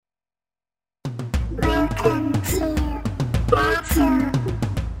Welcome to Battle.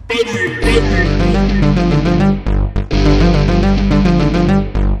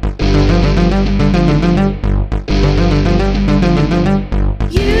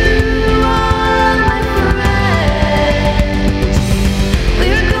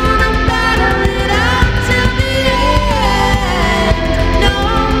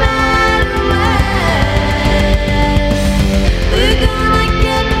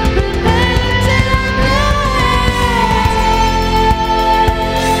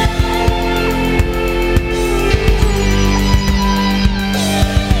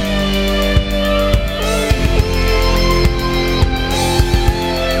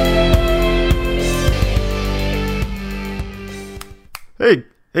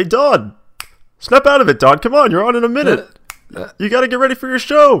 Hey, Don! Snap out of it, Don. Come on, you're on in a minute. You gotta get ready for your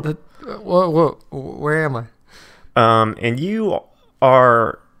show. Where am I? And you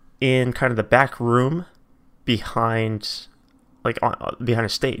are in kind of the back room behind, behind a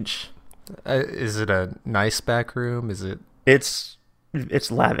stage. Is it a nice back room? Is it? It's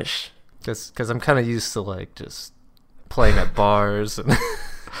lavish. Because I'm kind of used to just playing at bars. And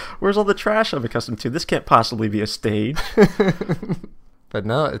Where's all the trash I'm accustomed to? This can't possibly be a stage. But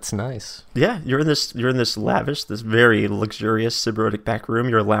no, it's nice. Yeah, you're in this lavish, this very luxurious, sybaritic back room.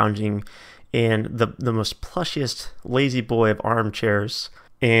 You're lounging in the most plushiest lazy boy of armchairs.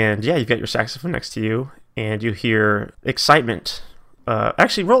 And yeah, you've got your saxophone next to you, and you hear excitement.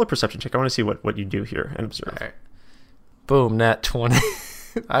 Actually, roll a perception check. I want to see what you do here and observe. All right. Boom, nat 20.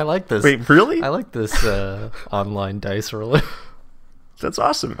 I like this. Wait, really? I like this online dice roller. That's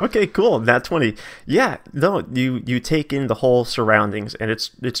awesome. Okay, cool. Nat 20. Yeah, no, you take in the whole surroundings, and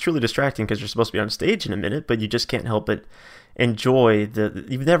it's truly distracting because you're supposed to be on stage in a minute, but you just can't help but enjoy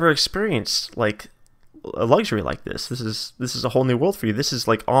you've never experienced a luxury like this. This is a whole new world for you. This is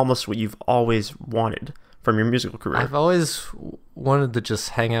almost what you've always wanted from your musical career. I've always wanted to just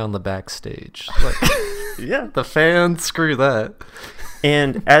hang out on the backstage. Yeah. The fans, screw that.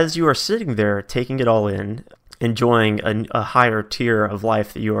 And as you are sitting there taking it all in, enjoying a higher tier of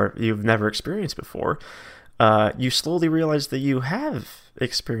life that you've never experienced before, you slowly realize that you have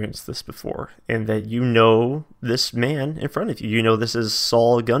experienced this before, and that you know this man in front of you. You know this is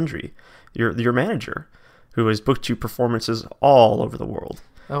Saul Gundry, your manager, who has booked you performances all over the world.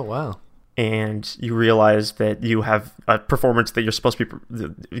 Oh, wow. And you realize that you have a performance that you're supposed to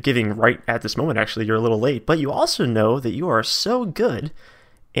be giving right at this moment. Actually, you're a little late, but you also know that you are so good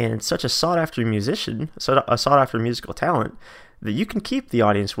and such a sought-after musician, a sought-after musical talent, that you can keep the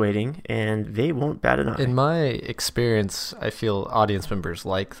audience waiting, and they won't bat an eye. In my experience, I feel audience members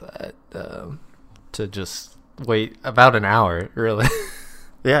like that, to just wait about an hour, really.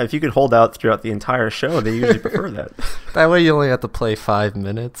 Yeah, if you could hold out throughout the entire show, they usually prefer that. That way you only have to play 5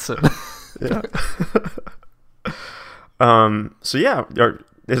 minutes. Yeah. So yeah,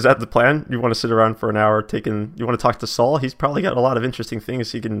 is that the plan? You want to sit around for an hour you want to talk to Saul? He's probably got a lot of interesting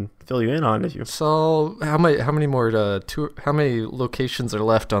things he can fill you in on if you. Saul, how many more how many locations are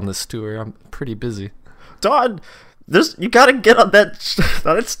left on this tour? I'm pretty busy. Don, you got to get on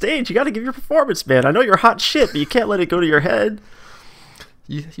that stage. You got to give your performance, man. I know you're hot shit, but you can't let it go to your head.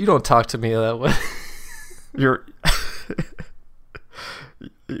 You don't talk to me that way. You're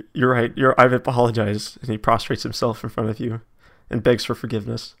right. I've apologized. And he prostrates himself in front of you and begs for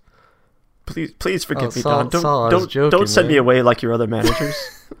forgiveness. Please forgive me, Saul, Don. Joking, don't send man. me away like your other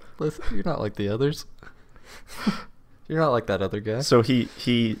managers. Listen, you're not like the others. You're not like that other guy. So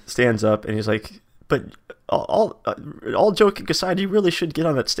he stands up and he's like, but all joking aside, you really should get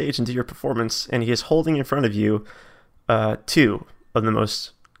on that stage and do your performance. And he is holding in front of you two of the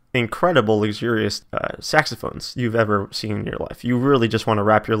most incredible, luxurious saxophones you've ever seen in your life. You really just want to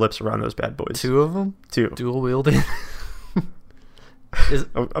wrap your lips around those bad boys. Two of them? Two. Dual wielding?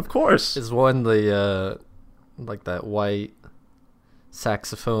 Of course. Is one the that white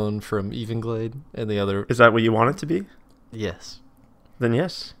saxophone from Evenglade, and the other... Is that what you want it to be? Yes. Then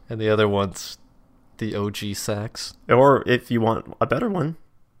yes. And the other one's the OG sax? Or if you want a better one,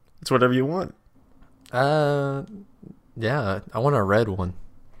 it's whatever you want. Yeah, I want a red one.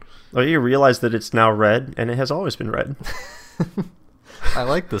 Oh, you realize that it's now red, and it has always been red. I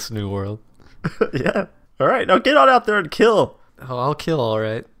like this new world. Yeah. All right, now get on out there and kill. Oh, I'll kill, all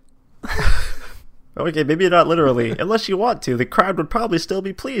right. Okay, maybe not literally. Unless you want to. The crowd would probably still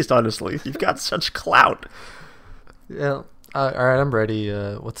be pleased, honestly. You've got such clout. Yeah. All right, I'm ready.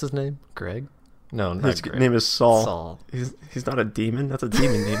 What's his name? Greg? No, not His Greg. name is Saul. Saul. He's not a demon. That's a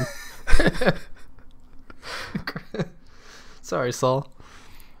demon name. Sorry, Saul.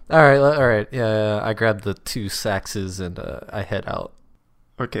 All right. Yeah, I grabbed the two saxes and I head out.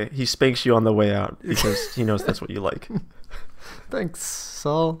 Okay, he spanks you on the way out because he knows that's what you like. Thanks,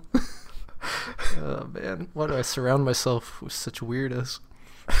 Saul. Oh, man. Why do I surround myself with such weirdos?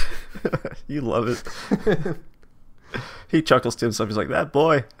 You love it. He chuckles to himself. He's like, that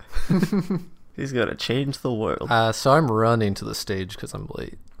boy. He's going to change the world. So I'm running to the stage because I'm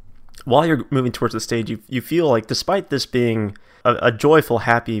late. While you're moving towards the stage, you feel like, despite this being a joyful,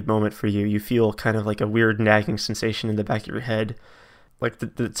 happy moment for you, you feel kind of like a weird nagging sensation in the back of your head. Like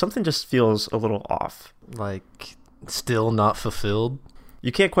something just feels a little off. Like, still not fulfilled?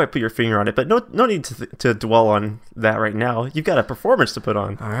 You can't quite put your finger on it, but no need to dwell on that right now. You've got a performance to put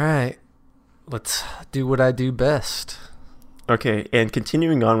on. All right. Let's do what I do best. Okay, and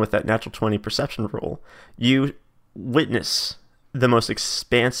continuing on with that natural 20 perception roll, you witness the most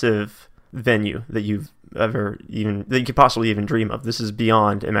expansive venue that you could possibly even dream of. This is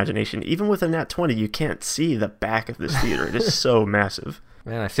beyond imagination. Even with a nat 20, you can't see the back of this theater. It is so massive.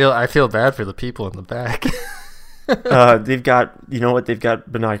 Man, I feel bad for the people in the back. They've got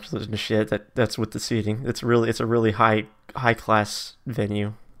binoculars and shit. That's with the seating. It's a really high class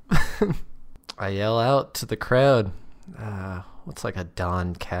venue. I yell out to the crowd. What's like a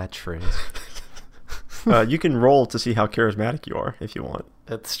Don catchphrase? You can roll to see how charismatic you are if you want.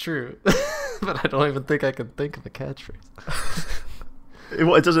 That's true. But I don't even think I can think of a catchphrase.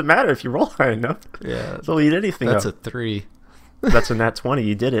 It doesn't matter if you roll high enough. Yeah. They'll eat anything That's up. a 3. That's a nat 20.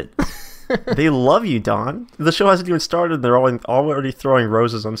 You did it. They love you, Don. The show hasn't even started. They're already throwing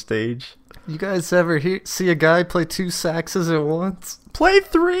roses on stage. You guys ever see a guy play 2 saxes at once? Play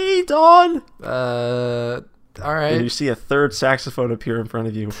 3, Don! All right. And you see a third saxophone appear in front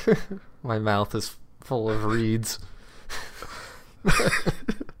of you. My mouth is full of reeds.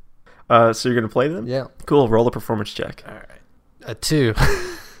 So you're going to play them? Yeah. Cool. Roll a performance check. All right. A 2.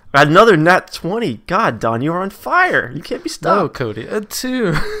 Another nat 20. God, Don, you are on fire. You can't be stopped. No, Cody. A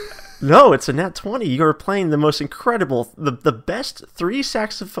 2. No, it's a nat 20. You're playing the most incredible, the best 3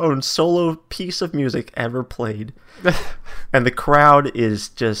 saxophone solo piece of music ever played. And the crowd is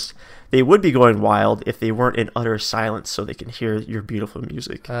just, they would be going wild if they weren't in utter silence so they can hear your beautiful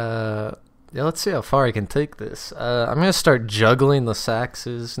music. Yeah, let's see how far I can take this. I'm going to start juggling the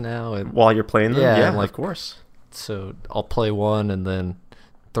saxes now. And while you're playing them? Yeah, of course. So I'll play one and then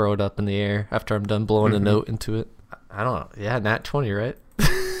throw it up in the air after I'm done blowing a note into it. I don't know. Yeah, nat 20, right?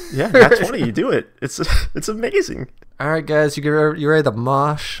 Yeah, nat 20, you do it. It's amazing. All right, guys, you ready to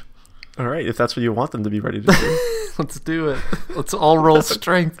mosh? All right, if that's what you want them to be ready to do. Let's do it. Let's all roll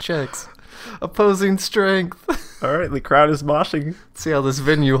strength checks. Opposing strength. All right, the crowd is moshing. Let's see how this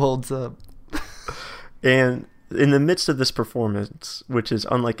venue holds up. And in the midst of this performance, which is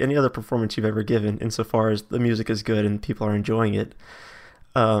unlike any other performance you've ever given, insofar as the music is good and people are enjoying it,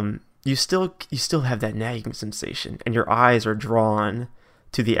 you still have that nagging sensation, and your eyes are drawn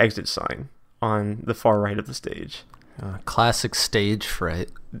to the exit sign on the far right of the stage. Classic stage fright.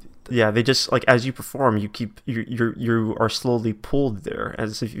 Yeah, they just, like, as you perform, you are slowly pulled there,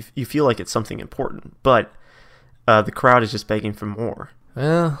 as if you feel like it's something important, but the crowd is just begging for more.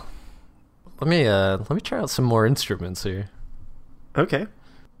 Well, let me try out some more instruments here. Okay.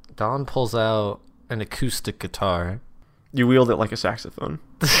 Don pulls out an acoustic guitar. You wield it like a saxophone.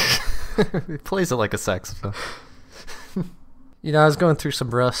 He plays it like a saxophone. I was going through some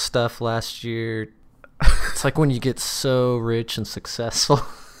rough stuff last year. It's like when you get so rich and successful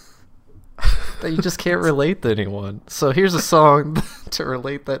that you just can't relate to anyone. So here's a song to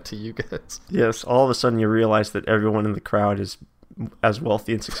relate that to you guys. Yes, all of a sudden you realize that everyone in the crowd is as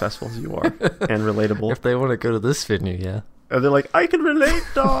wealthy and successful as you are, and relatable. If they want to go to this venue, yeah. And they're like, I can relate,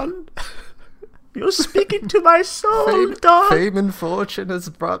 Don. You're speaking to my soul, Don. Fame and fortune has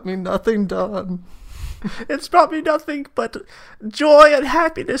brought me nothing, Don. It's brought me nothing but joy and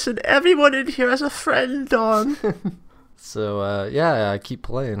happiness, and everyone in here has a friend, Don. So, yeah, I keep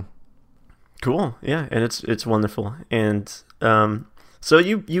playing. Cool, yeah, and it's wonderful. And so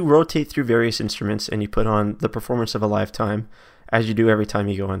you rotate through various instruments, and you put on the performance of a lifetime, as you do every time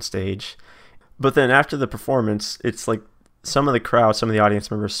you go on stage. But then after the performance, it's like some of the audience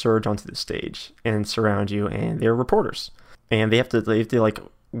members surge onto the stage and surround you, and they're reporters. And they have to like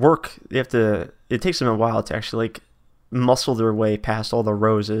work. It takes them a while to actually like muscle their way past all the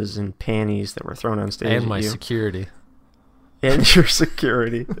roses and panties that were thrown on stage. And my security. And your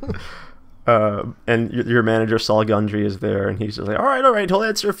security. And your manager, Saul Gundry, is there, and he's just like, all right, he'll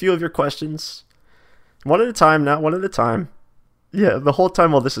answer a few of your questions. One at a time, not one at a time. Yeah, the whole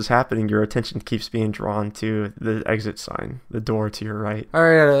time while this is happening, your attention keeps being drawn to the exit sign, the door to your right. All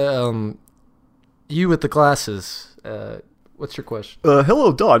right, you with the glasses, what's your question?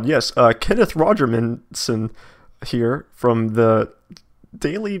 Hello, Don. Yes, Kenneth Rogermanson here from the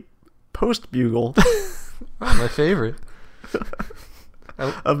daily post bugle My favorite.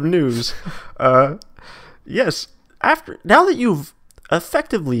 of news. Yes, now that you've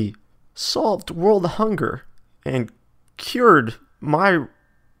effectively solved world hunger and cured my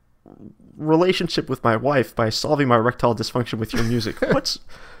relationship with my wife by solving my erectile dysfunction with your music,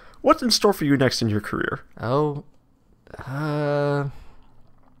 what's in store for you next in your career? Oh, I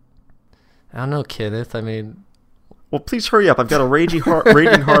don't know, Kenneth. I mean, well, please hurry up. I've got a raging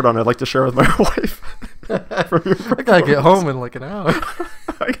heart on I'd like to share with my wife. I gotta get home in like an hour.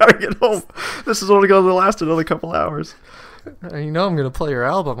 I gotta get home. This is only going to last another couple hours. You know I'm gonna play your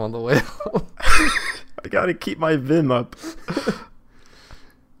album on the way home. I gotta keep my Vim up.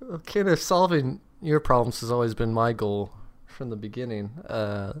 Well, Kenneth, solving your problems has always been my goal from the beginning.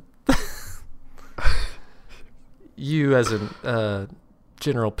 You as in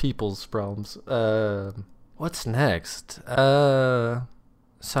general people's problems. What's next? So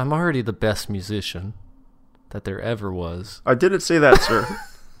I'm already the best musician that there ever was. I didn't say that, sir.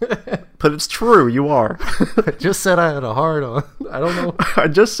 But it's true, you are. I just said I had a hard on. I don't know. I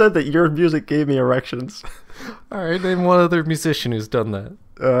just said that your music gave me erections. All right, name one other musician who's done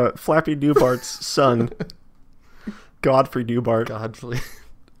that. Flappy Newbart's son. Godfrey Newbart. Godfrey.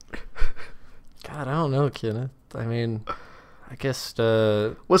 God, I don't know, Kenneth. I mean, I guess...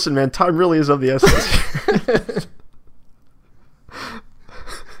 Listen, man, time really is of the essence.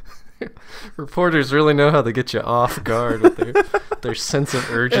 Reporters really know how to get you off guard with their sense of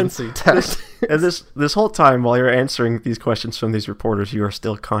urgency tactics. And this whole time, while you're answering these questions from these reporters, you are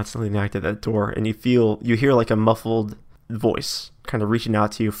still constantly knocking at that door, and you hear like a muffled voice kind of reaching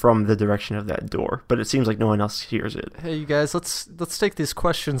out to you from the direction of that door, but it seems like no one else hears it. Hey, you guys, let's take these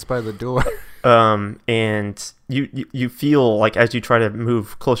questions by the door. And you feel like as you try to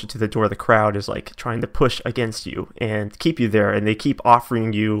move closer to the door, the crowd is like trying to push against you and keep you there, and they keep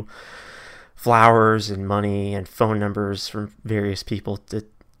offering you flowers and money and phone numbers from various people to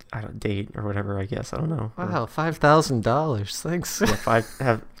date or whatever, I guess. I don't know. Wow, $5,000. Thanks.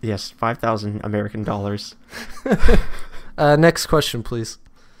 Yeah, 5,000 American dollars. Next question, please.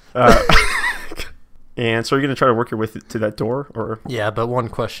 And so you're going to try to work your way to that door, or? Yeah, but one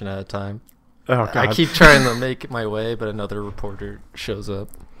question at a time. Oh, God. I keep trying to make my way, but another reporter shows up.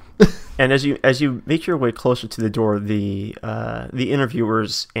 And as you make your way closer to the door, the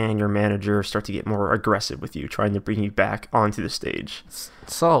interviewers and your manager start to get more aggressive with you, trying to bring you back onto the stage.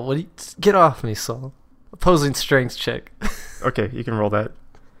 Saul, get off me, Saul. Opposing strength check. Okay, you can roll that.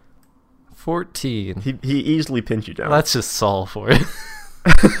 14. He easily pinned you down. Well, that's just Saul for you.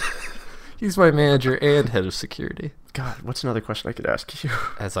 He's my manager and head of security. God, what's another question I could ask you?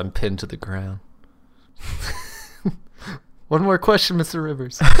 As I'm pinned to the ground. One more question, Mr.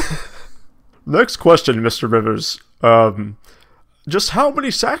 Rivers. Next question, Mr. Rivers. Just how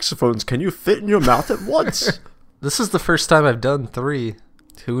many saxophones can you fit in your mouth at once? This is the first time I've done 3.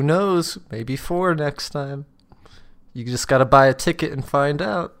 Who knows? Maybe 4 next time. You just gotta buy a ticket and find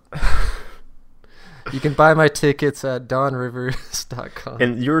out. You can buy my tickets at donrivers.com.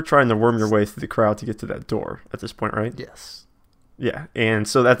 And you're trying to worm your way through the crowd to get to that door at this point, right? Yes. Yeah, and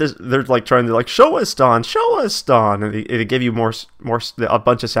so they're like trying to like show us Don, and they give you a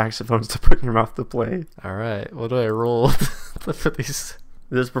bunch of saxophones to put in your mouth to play. All right, what do I roll for these?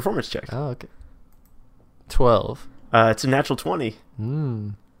 There's a performance check. Oh, okay. 12. It's a natural 20.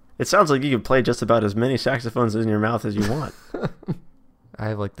 It sounds like you can play just about as many saxophones in your mouth as you want. I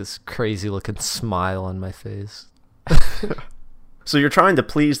have like this crazy looking smile on my face. So you're trying to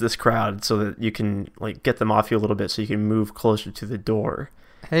please this crowd so that you can like get them off you a little bit so you can move closer to the door.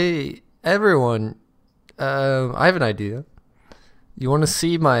 Hey, everyone. I have an idea. You want to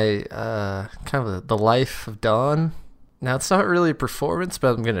see my kind of the life of Don? Now, it's not really a performance,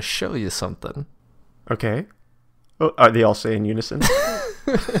 but I'm going to show you something. Okay. Oh, are they all say in unison?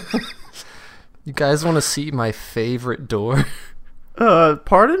 You guys want to see my favorite door?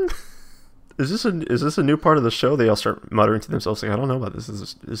 Pardon? Is this a new part of the show? They all start muttering to themselves, like, I don't know about this.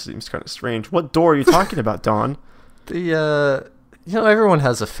 This seems kind of strange. What door are you talking about, Don? Everyone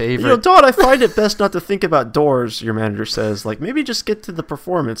has a favorite. Don, I find it best not to think about doors, your manager says. Like, maybe just get to the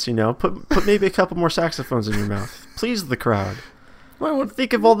performance, Put maybe a couple more saxophones in your mouth. Please the crowd. You might want to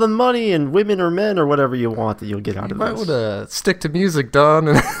think of all the money and women or men or whatever you want that you'll get out of this. You might want to stick to music, Don,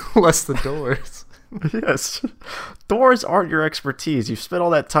 and less the doors. Yes. Doors aren't your expertise. You've spent all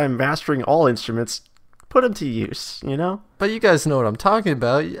that time mastering all instruments. Put them to use, But you guys know what I'm talking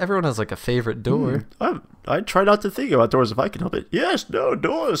about. Everyone has like a favorite door. I try not to think about doors if I can help it. Yes, no,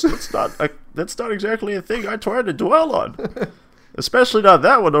 doors. That's not exactly a thing I try to dwell on. Especially not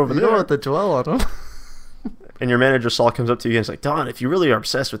that one over there. You don't have to dwell on them. And your manager Saul comes up to you and is like, Don, if you really are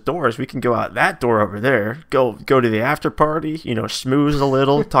obsessed with doors, we can go out that door over there. Go to the after party, schmooze a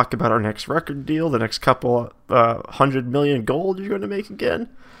little, talk about our next record deal, the next couple 100 million gold you're going to make again.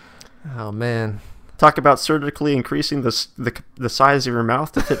 Oh, man. Talk about surgically increasing the size of your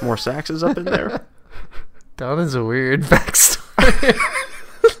mouth to fit more saxes up in there. Don is a weird backstory.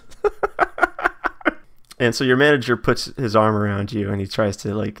 And so your manager puts his arm around you and he tries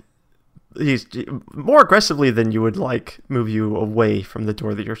to he's more aggressively than you would move you away from the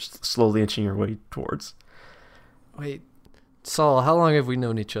door that you're slowly inching your way towards. Wait, Saul, how long have we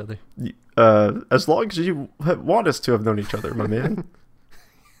known each other? As long as you want us to have known each other, my man.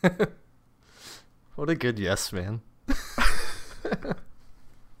 What a good yes, man.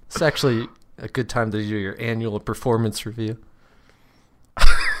 It's actually a good time to do your annual performance review.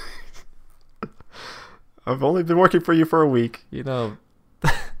 I've only been working for you for a week.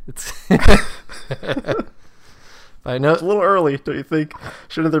 It's I know it's a little early, don't you think?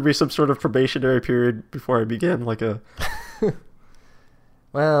 Shouldn't there be some sort of probationary period before I begin?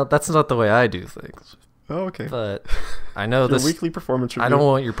 Well, that's not the way I do things. Oh, okay. But I know this weekly performance review. I don't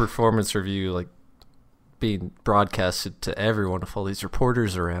want your performance review being broadcasted to everyone with all these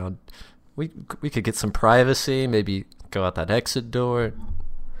reporters around. We could get some privacy, maybe go out that exit door.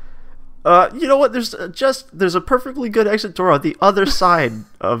 You know what? There's a perfectly good exit door on the other side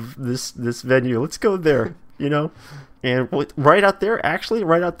of this venue. Let's go there. And right out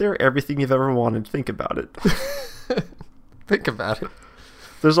there, everything you've ever wanted. Think about it. Think about it.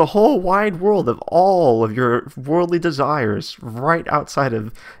 There's a whole wide world of all of your worldly desires right outside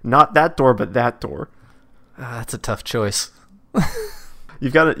of not that door, but that door. That's a tough choice.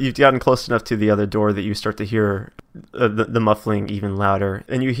 You've gotten close enough to the other door that you start to hear the muffling even louder,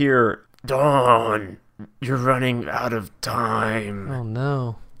 and you hear, Dawn, you're running out of time. Oh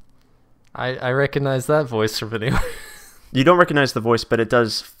no. I recognize that voice from anywhere. You don't recognize the voice, but it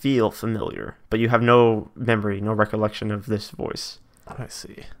does feel familiar. But you have no memory, no recollection of this voice. I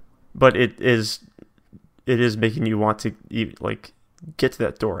see. But it is making you want to get to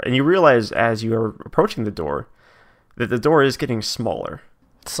that door. And you realize as you are approaching the door that the door is getting smaller.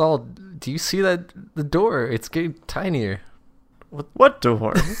 Saul, do you see that the door? It's getting tinier. What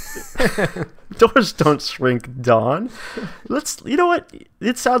door? Doors don't shrink, Don. You know what?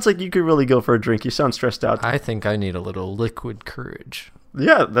 It sounds like you could really go for a drink. You sound stressed out. I think I need a little liquid courage.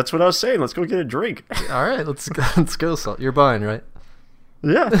 Yeah, that's what I was saying. Let's go get a drink. All right, let's go, Saul. You're buying, right?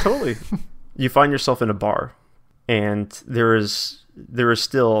 Yeah, totally. You find yourself in a bar, and there is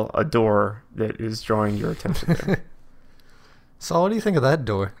still a door that is drawing your attention there. Saul, what do you think of that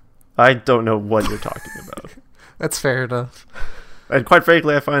door? I don't know what you're talking about. That's fair enough. And quite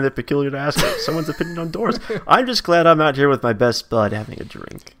frankly, I find it peculiar to ask someone's opinion on doors. I'm just glad I'm out here with my best bud having a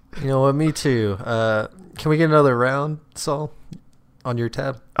drink. You know what? Me too. Can we get another round, Saul, on your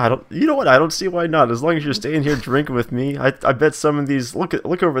tab? You know what? I don't see why not. As long as you're staying here drinking with me, I bet some of these. Look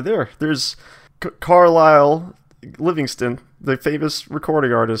over there. There's Carlisle Livingston, the famous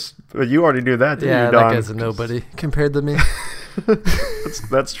recording artist. But you already knew that, didn't you, Don? That guy's a nobody compared to me.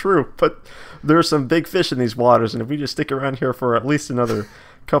 That's true, but there are some big fish in these waters, and if we just stick around here for at least another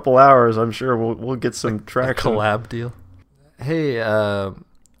couple hours, I'm sure we'll get some traction. A collab deal. Hey,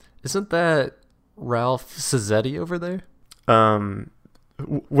 isn't that Ralph Cizzetti over there?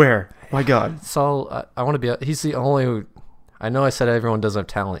 Where? My God, Saul, I want to be. He's the only. I know I said everyone doesn't have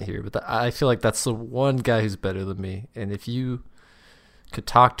talent here, but I feel like that's the one guy who's better than me. And if you could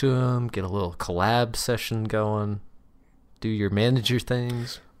talk to him, get a little collab session going. Do your manager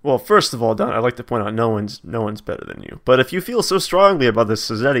things. Well, first of all, Don, I'd like to point out no one's better than you. But if you feel so strongly about this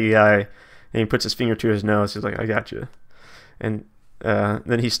Cizzetti guy, and he puts his finger to his nose, he's like, I got you. And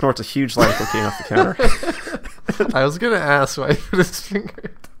then he snorts a huge line of cocaine off the counter. I was going to ask why he put his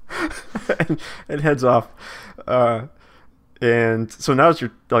finger and heads off. And so now it's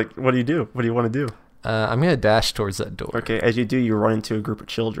what do you do? What do you want to do? I'm going to dash towards that door. Okay, as you do, you run into a group of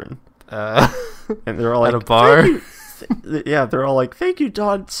children. And they're all at a bar? Yeah, they're all like, thank you,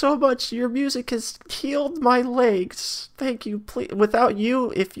 Don, so much. Your music has healed my legs. Thank you. Please. Without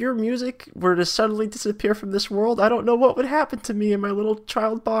you, if your music were to suddenly disappear from this world, I don't know what would happen to me and my little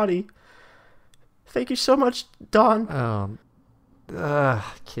child body. Thank you so much, Don.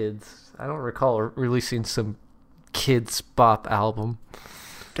 Kids. I don't recall releasing some kids bop album.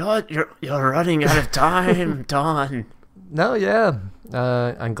 God, you're running out of time, Don. No, yeah.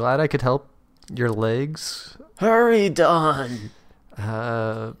 I'm glad I could help your legs. Hurry, Don.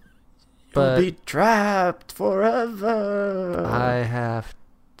 But you'll be trapped forever. I have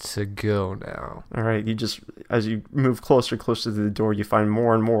to go now. All right, as you move closer and closer to the door, you find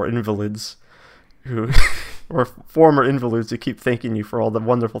more and more invalids who or former invalids who keep thanking you for all the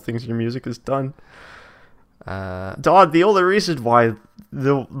wonderful things your music has done. Don, the only reason why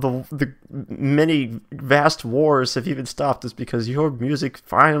the many vast wars have even stopped is because your music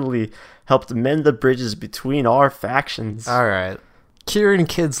finally helped mend the bridges between our factions. All right. Curing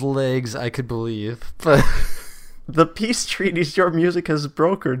kids' legs, I could believe, but the peace treaties your music has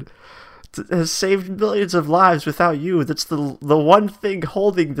brokered has saved millions of lives without you. That's the one thing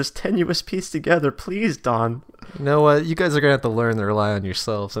holding this tenuous piece together. Please, Don. You know what? You guys are going to have to learn to rely on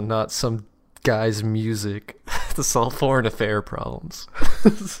yourselves and not some guy's music to solve foreign affair problems.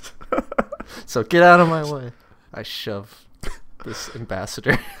 So get out of my way. I shove this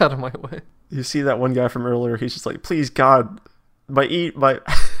ambassador out of my way. You see that one guy from earlier? He's just like, please, God, my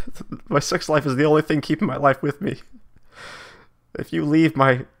sex life is the only thing keeping my life with me. If you leave,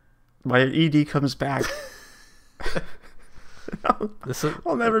 my ED comes back.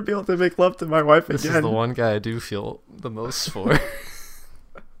 I'll never be able to make love to my wife again. This is the one guy I do feel the most for.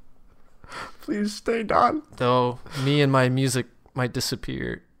 Please stay, Don. Though me and my music might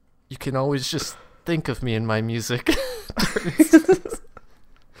disappear, you can always just think of me and my music.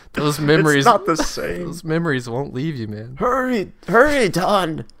 Those memories. It's not the same. Those memories won't leave you, man. Hurry,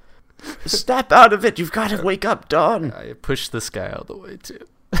 Don. Snap out of it. You've got to wake up, Don. I push this guy out of the way too.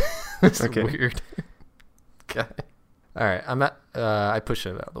 It's okay. Weird guy. All right, I push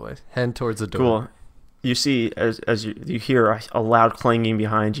him out of the way. Head towards the door. Cool. You see, as you hear a loud clanging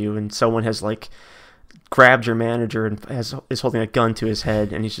behind you, and someone has like grabbed your manager and is holding a gun to his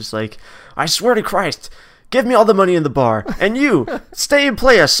head, and he's just like, "I swear to Christ, give me all the money in the bar, and you stay and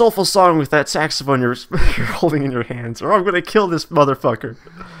play a soulful song with that saxophone you're holding in your hands, or I'm gonna kill this motherfucker."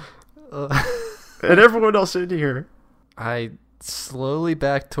 And everyone else in here. I slowly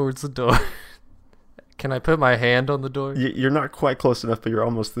back towards the door. Can I put my hand on the door? You're not quite close enough, but you're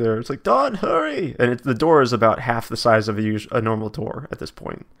almost there. It's like, Don, hurry! And the door is about half the size of a normal door at this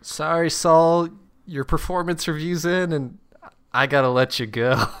point. Sorry, Saul. Your performance review's in, and I gotta let you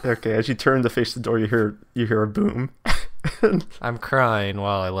go. Okay, as you turn to face the door, you hear a boom. I'm crying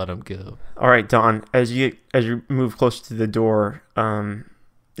while I let him go. All right, Don. As you move closer to the door,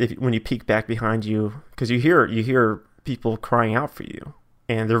 when you peek back behind you, because you hear people crying out for you,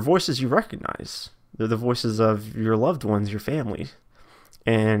 and their voices you recognize. They're the voices of your loved ones, your family,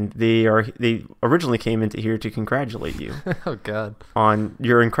 and they originally came into here to congratulate you. Oh God! On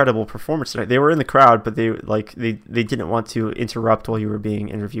your incredible performance tonight. They were in the crowd, but they didn't want to interrupt while you were being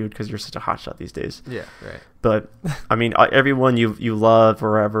interviewed because you're such a hotshot these days. Yeah, right. But I mean, everyone you love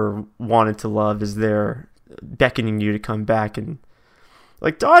or ever wanted to love is there, beckoning you to come back and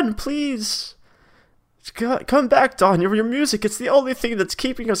like, Don, please. Come back, Don. Your music, it's the only thing that's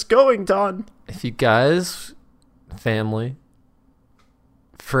keeping us going, Don. If you guys, family,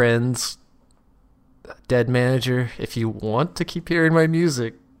 friends, dead manager, if you want to keep hearing my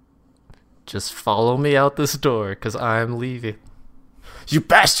music, just follow me out this door, because I'm leaving. You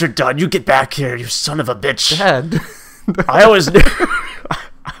bastard, Don. You get back here, you son of a bitch. Dad. I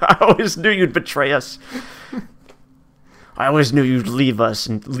always knew you'd betray us. I always knew you'd leave us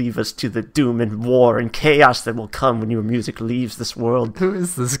to the doom and war and chaos that will come when your music leaves this world. Who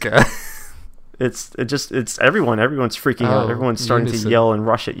is this guy? It's everyone. Everyone's freaking out. Everyone's starting to yell and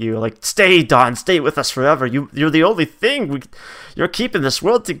rush at you. Like, stay, Don. Stay with us forever. You're the only thing. You're keeping this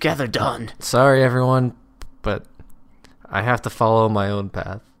world together, Don. Sorry, everyone, but I have to follow my own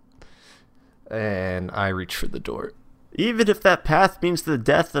path. And I reach for the door. Even if that path means the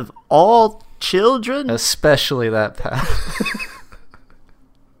death of all children? Especially that path.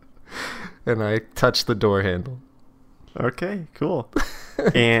 And I touch the door handle. Okay, cool.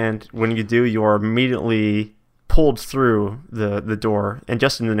 And when you do, you are immediately pulled through the door, and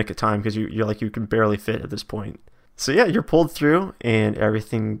just in the nick of time, because you're like, you can barely fit at this point. So yeah, you're pulled through, and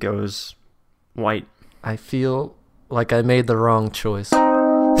everything goes white. I feel like I made the wrong choice.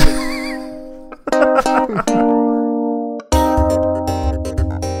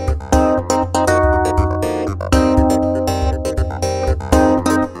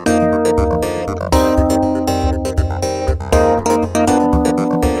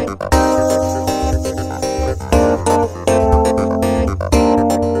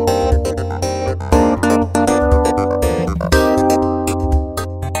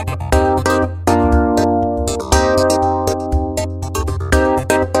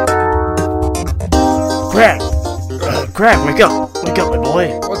 Greg, wake up, my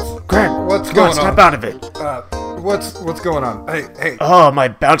boy. What's going on? Snap out of it. What's going on? Hey. Oh, my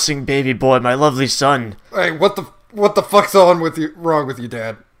bouncing baby boy, my lovely son. Hey, what the fuck's wrong with you,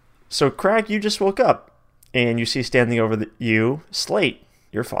 Dad? So, Craig, you just woke up, and you see standing over you, Slate,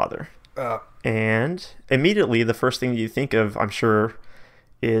 your father. And immediately, the first thing you think of, I'm sure,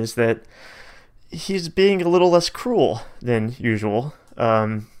 is that he's being a little less cruel than usual.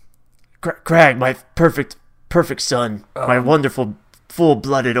 Crag, my perfect son, my wonderful,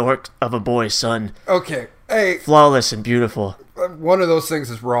 full-blooded orc of a boy son. Okay, hey, Flawless and beautiful. one of those things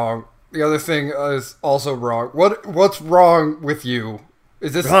is wrong. The other thing is also wrong. What's wrong with you?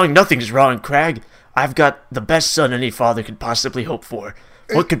 Is this Wrong? Nothing's wrong, Crag. I've got the best son any father could possibly hope for.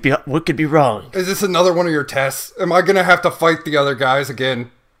 What could be wrong? Is this another one of your tests? Am I gonna have to fight the other guys again?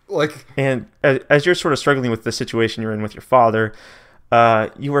 Like, And as you're sort of struggling with the situation you're in with your father,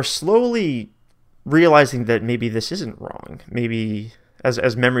 you are slowly realizing that maybe this isn't wrong. Maybe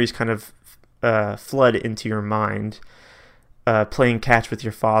as memories kind of flood into your mind, playing catch with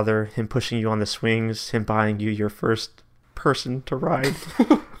your father, him pushing you on the swings, him buying you your first person to ride.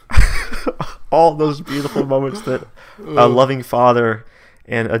 All those beautiful moments that a loving father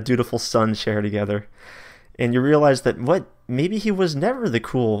and a dutiful son share together. And you realize that maybe he was never the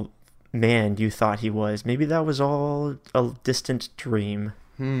cruel man you thought he was. Maybe that was all a distant dream.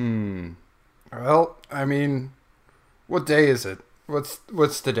 well, I mean, what day is it?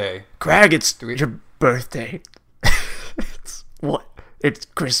 What's today? Crag, it's your birthday. It's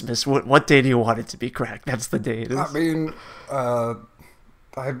Christmas. What day do you want it to be, Crag? That's the day it is. I mean,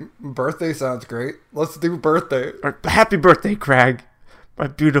 birthday sounds great. Let's do birthday. Happy birthday, Crag, my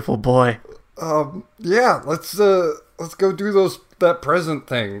beautiful boy. Yeah, let's go do that present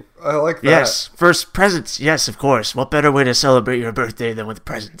thing. I like that. Yes, first presents. Yes, of course. What better way to celebrate your birthday than with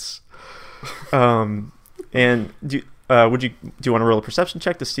presents? And do you want to roll a perception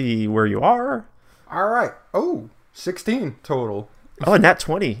check to see where you are? All right. Oh, 16 total. Oh, a nat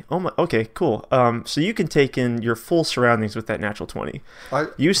 20. Oh my. Okay, cool. So you can take in your full surroundings with that natural 20.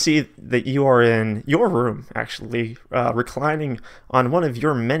 You see that you are in your room, actually, reclining on one of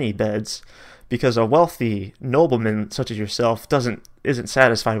your many beds, because a wealthy nobleman such as yourself isn't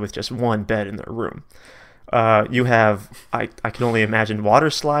satisfied with just one bed in their room. You have, I can only imagine, water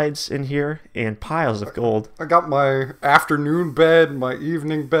slides in here and piles of gold. I got my afternoon bed, my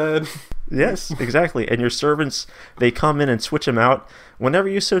evening bed. Yes, exactly. And your servants, they come in and switch them out whenever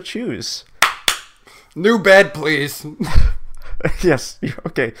you so choose. New bed, please. Yes,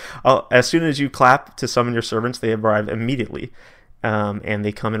 okay. As soon as you clap to summon your servants, they arrive immediately. And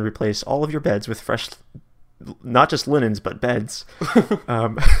they come and replace all of your beds with fresh, not just linens, but beds.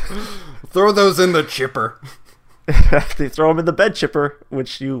 Throw those in the chipper. They throw them in the bed chipper,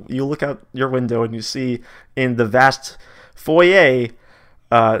 which you look out your window and you see in the vast foyer,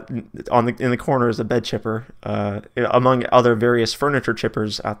 in the corner is a bed chipper, among other various furniture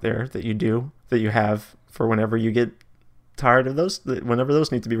chippers out there that you have for whenever you get tired of those, whenever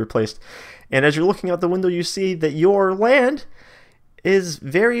those need to be replaced. And as you're looking out the window, you see that your land is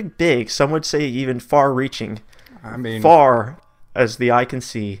very big. Some would say even far-reaching. I mean, far as the eye can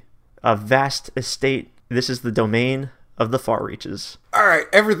see, a vast estate. This is the domain of the far reaches. All right,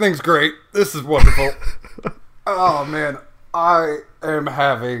 everything's great. This is wonderful. Oh man, I am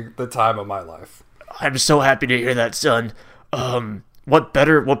having the time of my life. I'm so happy to hear that, son. What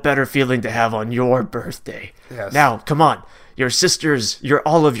better feeling to have on your birthday? Yes. Now, come on. Your sisters,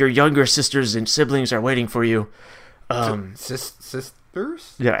 all of your younger sisters and siblings are waiting for you.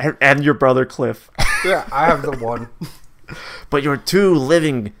 Sisters? Yeah, and your brother Cliff. Yeah, I have the one. But your two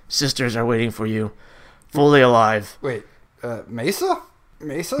living sisters are waiting for you, fully alive. Wait, Mesa?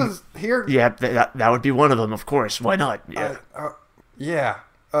 Mesa's here? Yeah, that would be one of them, of course. Why not? Yeah. Yeah.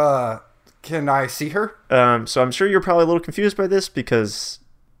 Can I see her? So I'm sure you're probably a little confused by this because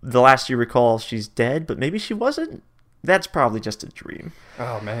the last you recall, she's dead, but maybe she wasn't. That's probably just a dream.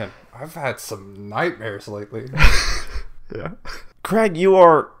 Oh man, I've had some nightmares lately. Yeah. Craig, you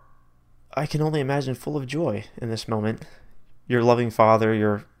are, I can only imagine, full of joy in this moment. Your loving father,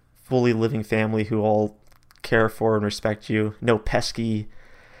 your fully living family who all care for and respect you. No pesky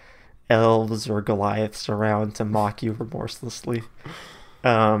elves or Goliaths around to mock you remorselessly.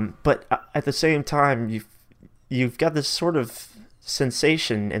 But at the same time, you've got this sort of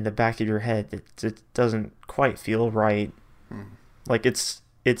sensation in the back of your head that it doesn't quite feel right. Like it's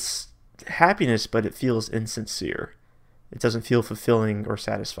happiness, but it feels insincere. It doesn't feel fulfilling or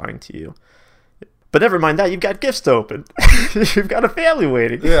satisfying to you. But never mind that, you've got gifts to open. You've got a family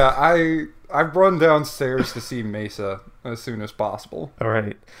waiting. Yeah, I've run downstairs to see Mesa as soon as possible. All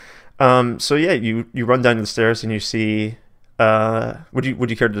right. So yeah, you run down the stairs and you see. Would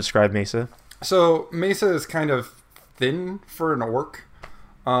you care to describe Mesa? So Mesa is kind of thin for an orc,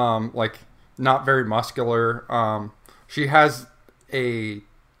 like not very muscular. She has a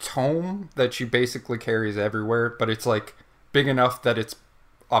tome that she basically carries everywhere, but it's like big enough that it's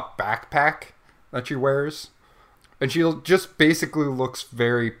a backpack that she wears. And she just basically looks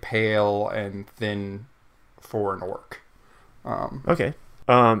very pale and thin for an orc. Okay.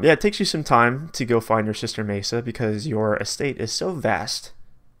 Yeah, it takes you some time to go find your sister Mesa because your estate is so vast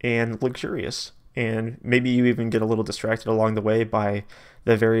and luxurious. And maybe you even get a little distracted along the way by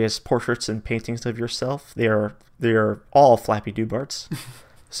the various portraits and paintings of yourself. They are all Flappy Dubarts.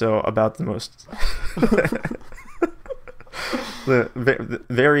 So about the most... the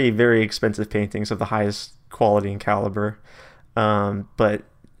very, very expensive paintings of the highest quality and caliber. But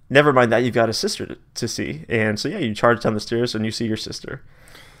never mind that, you've got a sister to see. And so, yeah, you charge down the stairs and you see your sister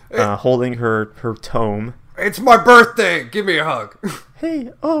holding her tome. It's my birthday! Give me a hug!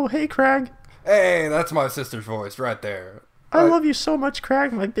 Hey, Crag. Hey, that's my sister's voice right there. I love you so much,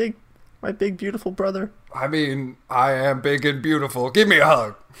 Crag, my big, beautiful brother. I mean, I am big and beautiful. Give me a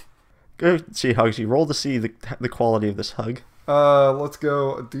hug! She hugs you. Roll to see the quality of this hug. Let's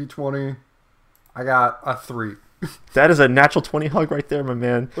go a D20. I got a 3. That is a natural 20 hug right there, my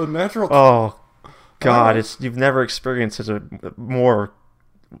man. A natural 20. Oh, God. You've never experienced such a more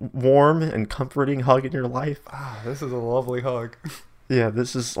warm and comforting hug in your life. This is a lovely hug. Yeah,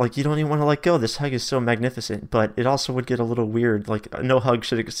 this is like, you don't even want to let go. This hug is so magnificent, but it also would get a little weird. Like, no hug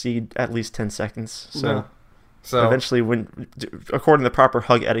should exceed at least 10 seconds. So eventually, when, according to proper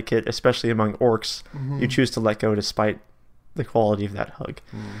hug etiquette, especially among orcs, you choose to let go despite the quality of that hug.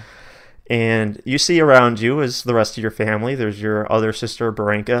 And you see around you is the rest of your family. There's your other sister,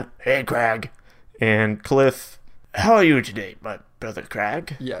 Baranka. Hey, Crag. And Cliff. How are you today, my brother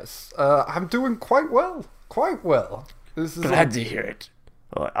Crag? Yes. I'm doing quite well. Quite well. This is glad to hear it.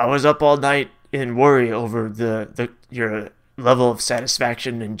 I was up all night in worry over your level of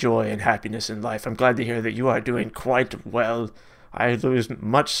satisfaction and joy and happiness in life. I'm glad to hear that you are doing quite well. I lose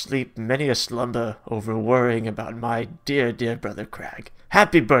much sleep, many a slumber, over worrying about my dear, dear brother Crag.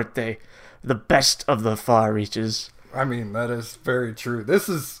 Happy birthday, the best of the far reaches. I mean, that is very true. This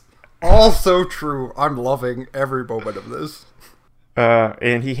is all so true. I'm loving every moment of this.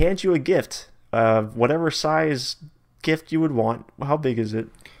 And he hands you a gift, whatever size gift you would want. How big is it?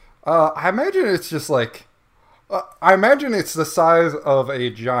 I imagine it's just like... I imagine it's the size of a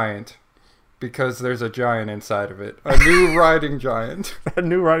giant, because there's a giant inside of it. A new riding giant. A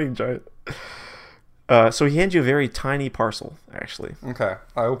new riding giant. So he hands you a very tiny parcel, actually. Okay,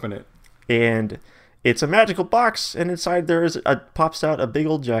 I open it. And it's a magical box, and inside there pops out a big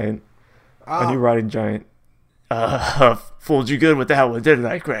old giant. A new riding giant. Fooled you good with that one, didn't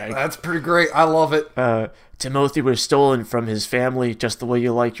I, Craig? That's pretty great. I love it. Timothy was stolen from his family just the way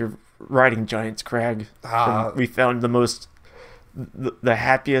you like your riding giants, Craig. We found the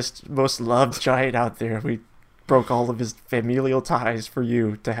happiest, most loved giant out there. We broke all of his familial ties for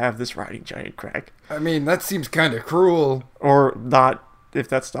you to have this riding giant, Craig. I mean, that seems kind of cruel. Or not, if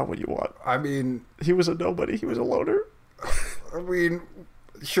that's not what you want. I mean... He was a nobody. He was a loner. I mean,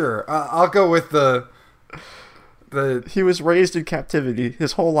 sure. I'll go with the... He was raised in captivity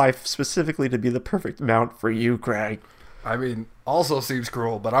his whole life specifically to be the perfect mount for you, Craig. I mean, also seems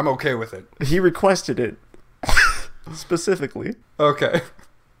cruel, but I'm okay with it. He requested it. Specifically. Okay.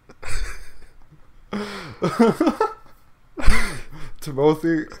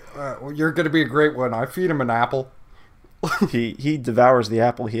 Timothy, you're going to be a great one. I feed him an apple. He devours the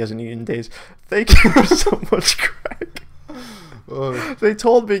apple he hasn't eaten in days. Thank you so much, Craig. They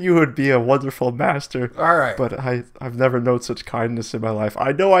told me you would be a wonderful master. All right. But I've never known such kindness in my life.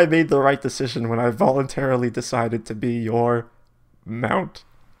 I know I made the right decision when I voluntarily decided to be your mount.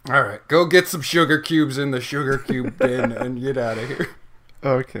 All right. Go get some sugar cubes in the sugar cube bin and get out of here.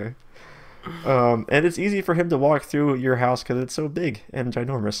 Okay. And it's easy for him to walk through your house because it's so big and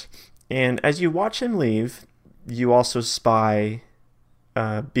ginormous. And as you watch him leave, you also spy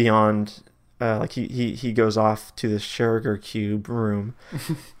beyond... like he goes off to the sugar cube room,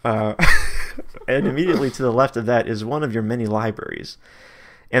 and immediately to the left of that is one of your many libraries,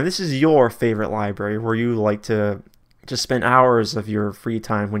 and this is your favorite library where you like to just spend hours of your free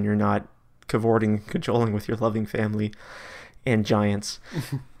time when you're not cajoling with your loving family and giants,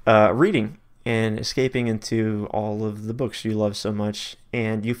 reading and escaping into all of the books you love so much,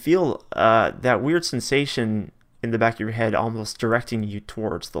 and you feel that weird sensation in the back of your head almost directing you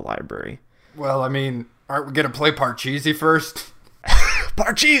towards the library. Well, I mean, aren't we going to play Parcheesi first?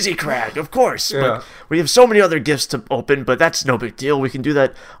 Parcheesi, Craig, of course. Yeah. But we have so many other gifts to open, but that's no big deal. We can do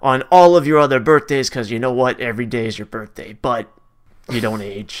that on all of your other birthdays, because you know what? Every day is your birthday, but you don't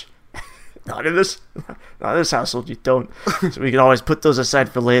age. Not in this household, you don't. So we can always put those aside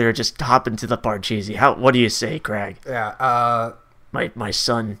for later. Just hop into the Parcheesi. What do you say, Craig? Yeah, My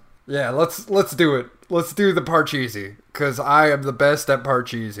son. Yeah, let's do it. let's do the Parcheesi, because I am the best at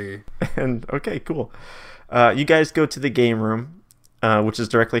Parcheesi. And okay, cool. You guys go to the game room, which is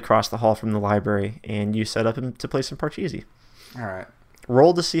directly across the hall from the library, and you set up to play some Parcheesi. All right.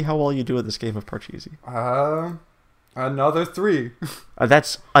 Roll to see how well you do at this game of Parcheesi. Another 3.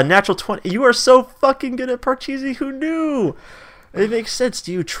 That's a natural 20. You are so fucking good at Parcheesi. Who knew? It makes sense.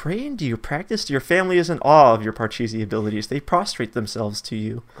 Do you train? Do you practice? Your family is in awe of your Parcheesi abilities. They prostrate themselves to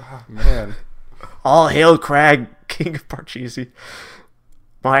you. Oh, man. All hail Crag, king of Parcheesi.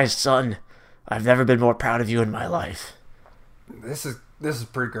 My son, I've never been more proud of you in my life. This is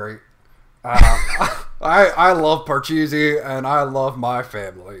pretty great. I love Parcheesi, and I love my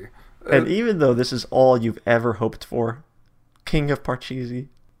family. And even though this is all you've ever hoped for, king of Parcheesi,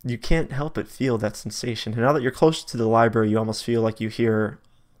 you can't help but feel that sensation. And now that you're closer to the library, you almost feel like you hear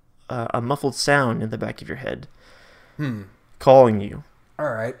a muffled sound in the back of your head. Calling you.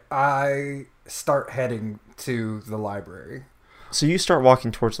 All right. I start heading to the library. So you start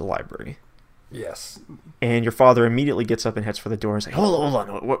walking towards the library. Yes. And your father immediately gets up and heads for the door and is like, hold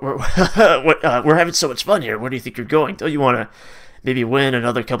on. We're having so much fun here. Where do you think you're going? Don't you want to maybe win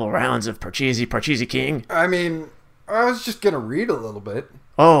another couple rounds of Parcheesi King? I mean, I was just going to read a little bit.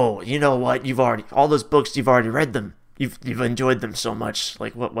 Oh, you know what? All those books, you've already read them. You've enjoyed them so much.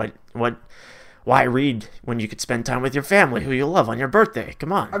 Like, why read when you could spend time with your family who you love on your birthday?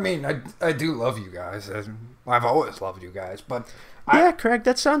 Come on. I mean, I do love you guys. I've always loved you guys, but... Yeah, Craig,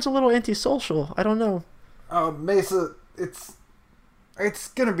 that sounds a little antisocial. I don't know. Mesa, it's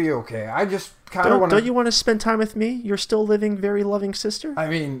gonna be okay. I just kind of want to... Don't you want to spend time with me? You're still living very loving sister? I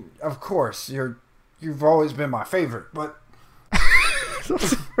mean, of course, you've always been my favorite, but...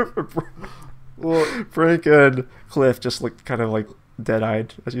 Well, Frank and Cliff just look kind of like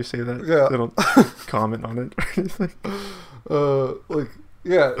dead-eyed as you say that. Yeah. They don't comment on it or anything.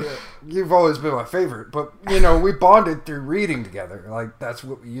 Yeah, you've always been my favorite, but, we bonded through reading together. Like, that's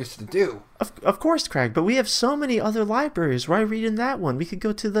what we used to do. Of course, Craig, but we have so many other libraries. Why read in that one? We could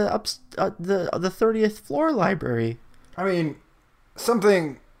go to the 30th floor library. I mean,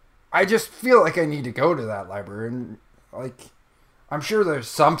 I just feel like I need to go to that library, and, I'm sure there's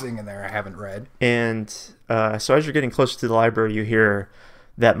something in there I haven't read. And so as you're getting closer to the library, you hear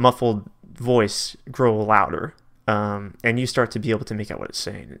that muffled voice grow louder. And you start to be able to make out what it's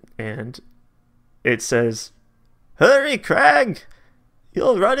saying. And it says, "Hurry, Crag!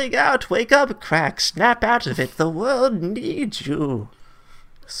 You're running out! Wake up, Crag! Snap out of it! The world needs you!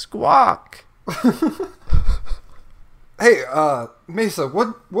 Squawk!" Hey, Mesa,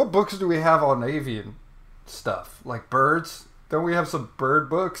 what books do we have on avian stuff? Like birds? Don't we have some bird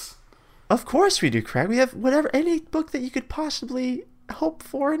books? Of course we do, Crag. We have any book that you could possibly hope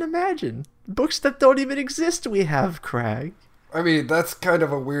for and imagine. Books that don't even exist we have, Crag. I mean, that's kind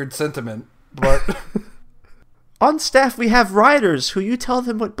of a weird sentiment, but... On staff we have writers who you tell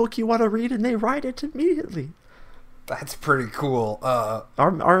them what book you want to read and they write it immediately. That's pretty cool.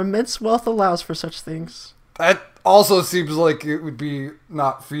 Our immense wealth allows for such things. That also seems like it would be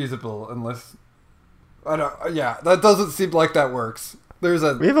not feasible unless... that doesn't seem like that works. We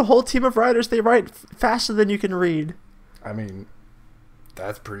have a whole team of writers. They write faster than you can read. I mean,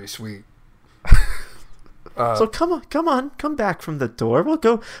 that's pretty sweet. So come back from the door. We'll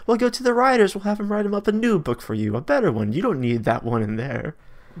go to the writers. We'll have them write up a new book for you, a better one. You don't need that one in there.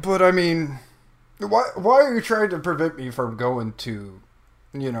 But I mean, why are you trying to prevent me from going to,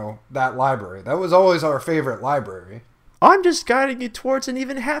 that library? That was always our favorite library. I'm just guiding you towards an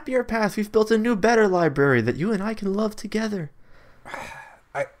even happier path. We've built a new, better library that you and I can love together.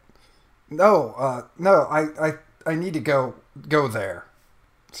 I need to go there.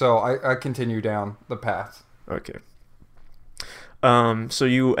 So I continue down the path. Okay. So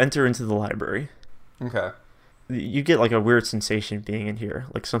you enter into the library. Okay. You get like a weird sensation being in here,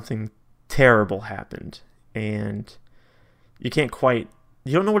 like something terrible happened, and you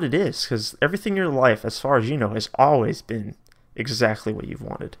don't know what it is, because everything in your life, as far as you know, has always been exactly what you've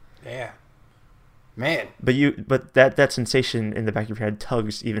wanted. Yeah. Man. But that sensation in the back of your head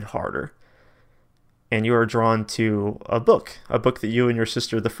tugs even harder. And you are drawn to a book that you and your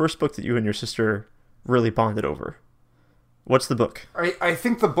sister, the first book that you and your sister really bonded over. What's the book? I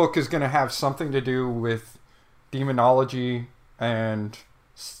think the book is going to have something to do with demonology and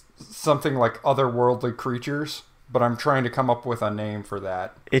something like otherworldly creatures, but I'm trying to come up with a name for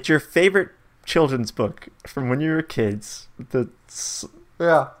that. It's your favorite children's book from when you were kids.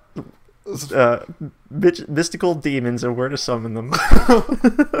 Yeah. Mystical demons and where to summon them.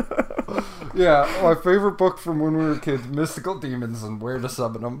 Yeah, my favorite book from when we were kids, Mystical Demons and Where to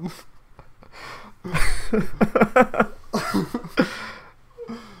Summon Them.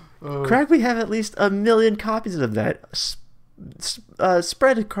 Craig, we have at least 1 million copies of that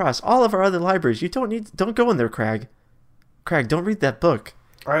spread across all of our other libraries. You don't go in there, Craig. Craig, don't read that book.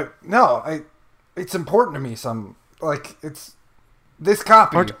 It's important to me. It's this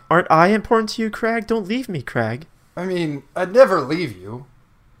copy. Aren't I important to you, Craig? Don't leave me, Craig. I mean, I'd never leave you.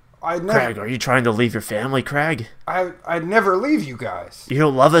 Craig, are you trying to leave your family, Craig? I'd never leave you guys. You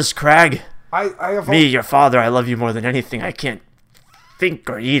don't love us, Craig? I have me, your father, I love you more than anything. I can't think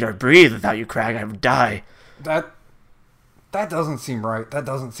or eat or breathe without you, Craig. I would die. That doesn't seem right. That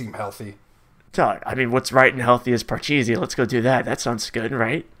doesn't seem healthy. I mean, what's right and healthy is Parcheesi. Let's go do that. That sounds good,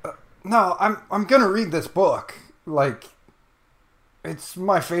 right? No, I'm gonna read this book. Like, it's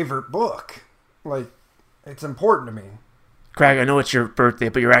my favorite book. Like, it's important to me. Craig, I know it's your birthday,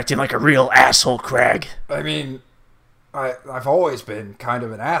 but you're acting like a real asshole, Craig. I mean, I've always been kind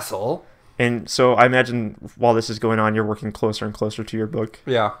of an asshole. And so I imagine while this is going on, you're working closer and closer to your book.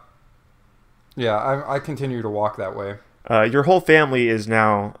 Yeah. Yeah, I continue to walk that way. Your whole family is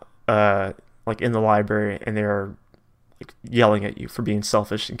now in the library, and they're yelling at you for being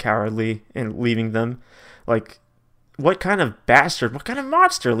selfish and cowardly and leaving them. Like, what kind of bastard, what kind of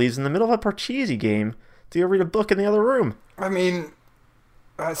monster leaves in the middle of a Parcheesi game to go read a book in the other room? I mean,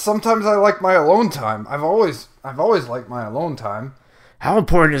 sometimes I like my alone time. I've always liked my alone time. How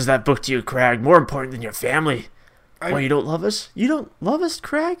important is that book to you, Craig? More important than your family. You don't love us? You don't love us,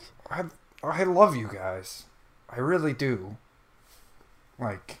 Craig? I love you guys. I really do.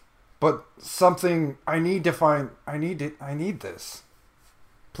 But something I need to find. I need this.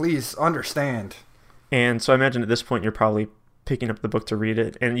 Please understand. And so I imagine at this point you're probably picking up the book to read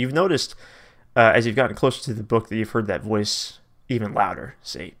it, and you've noticed as you've gotten closer to the book that you've heard that voice even louder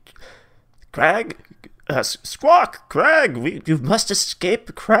say, "Craig, Squawk, Craig, you must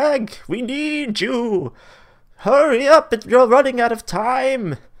escape, Craig. We need you. Hurry up, you're running out of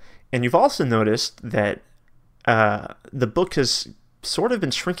time." And you've also noticed that the book has sort of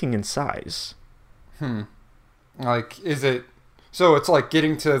been shrinking in size. Is it... So it's like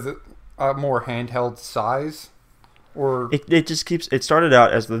getting to the more handheld size? Or... It just keeps... It started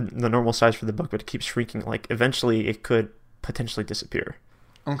out as the normal size for the book, but it keeps shrinking. Like, eventually it could potentially disappear.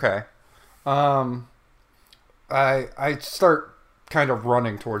 Okay. I start kind of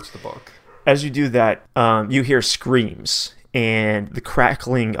running towards the book. As you do that, you hear screams and the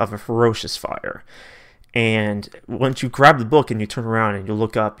crackling of a ferocious fire. And once you grab the book and you turn around and you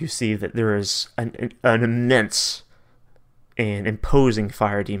look up, you see that there is an immense and imposing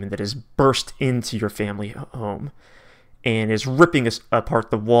fire demon that has burst into your family home and is ripping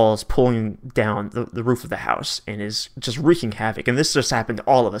apart the walls, pulling down the roof of the house, and is just wreaking havoc. And this just happened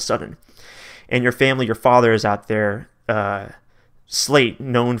all of a sudden. And your family, your father is out there, Slate,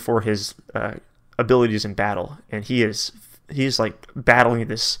 known for his abilities in battle, and he's like battling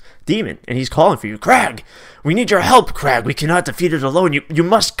this demon, and he's calling for you. "Craig, we need your help, Craig. We cannot defeat it alone. You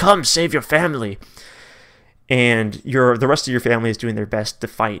must come save your family." And the rest of your family is doing their best to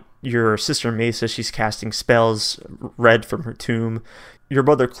fight. Your sister Mesa, she's casting spells read from her tomb. Your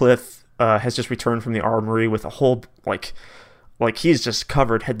brother Cliff has just returned from the armory with a whole like he's just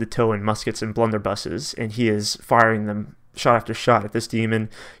covered head to toe in muskets and blunderbusses, and he is firing them shot after shot at this demon.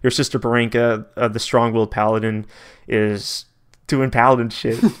 Your sister Baranka, the strong-willed paladin, is doing paladin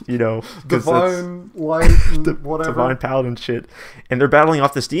shit, divine light, whatever. Divine paladin shit. And they're battling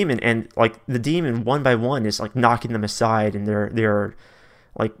off this demon, and the demon one by one is knocking them aside, and they're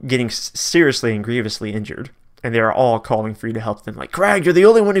getting seriously and grievously injured. And they are all calling for you to help them. "Craig, you're the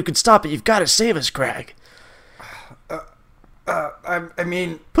only one who can stop it. You've got to save us, Craig." I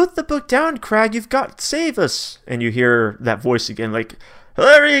mean... "Put the book down, Craig. You've got to save us." And you hear that voice again,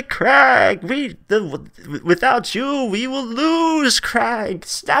 "Hurry, Craig. Without you, we will lose, Craig.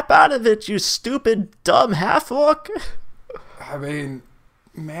 Snap out of it, you stupid, dumb half-orc." I mean,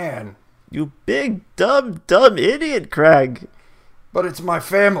 man. "You big, dumb idiot, Craig." "But it's my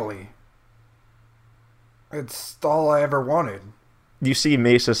family. It's all I ever wanted." You see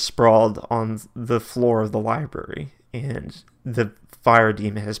Mesa sprawled on the floor of the library, and the fire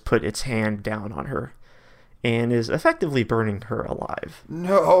demon has put its hand down on her and is effectively burning her alive.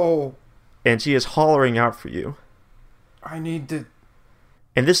 No. And she is hollering out for you. I need to...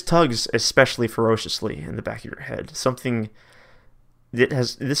 And this tugs especially ferociously in the back of your head. Something that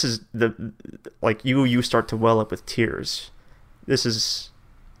has... This is the... You start to well up with tears. This is...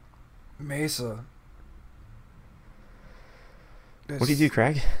 Mesa. What do you do,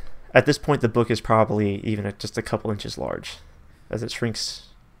 Craig? At this point, the book is probably even just a couple inches large, as it shrinks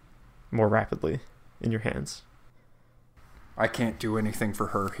more rapidly in your hands. I can't do anything for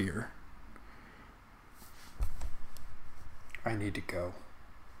her here. I need to go.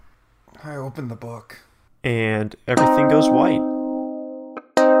 I open the book. And everything goes white.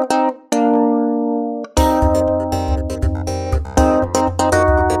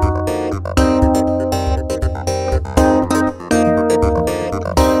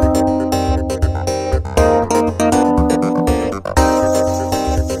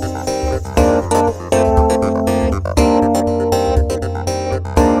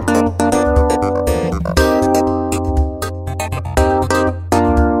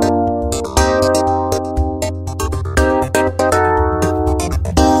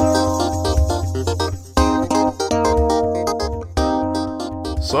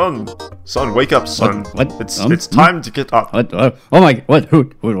 Son, wake up, son. What? It's time to get up. What? Oh my! What?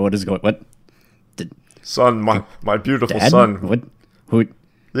 Who? What is going? What? Son, my beautiful Dad? son. What? Who?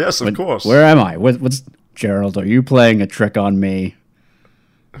 Yes, of course. Where am I? What's Gerald? Are you playing a trick on me?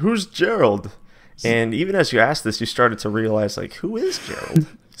 Who's Gerald? And even as you asked this, you started to realize, like, who is Gerald? You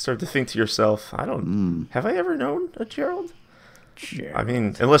started to think to yourself, have I ever known a Gerald? Gerald. I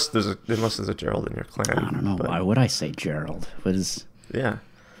mean, unless there's a Gerald in your clan. I don't know. but, Why would I say Gerald? What is? Yeah.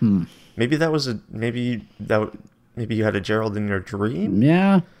 Maybe you had a Gerald in your dream.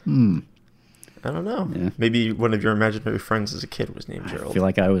 Yeah. I don't know. Yeah. Maybe one of your imaginary friends as a kid was named I Gerald. feel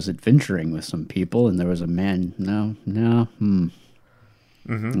like I was adventuring with some people, and there was a man. No.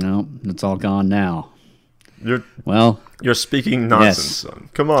 No, it's all gone now. You're speaking nonsense, Yes. son.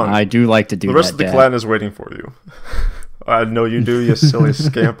 Come on. I do like to do the rest that, of the Dad. clan is waiting for you. I know you do, you silly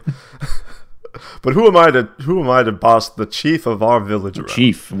scamp. But who am I to boss the chief of our village around?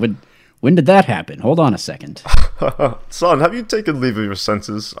 Chief, when did that happen? Hold on a second. Son, have you taken leave of your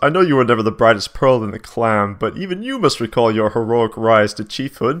senses? I know you were never the brightest pearl in the clan, but even you must recall your heroic rise to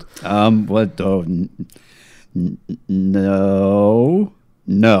chiefhood. What? Oh,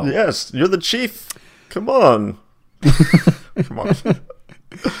 no. Yes, you're the chief. Come on. Come on.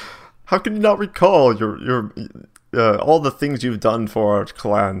 How can you not recall your all the things you've done for our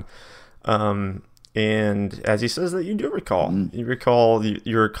clan? And as he says that, you do recall. You recall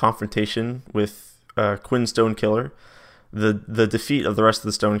your confrontation with Quinn Stonekiller, the defeat of the rest of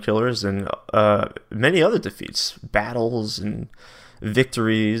the Stonekillers, and many other defeats, battles and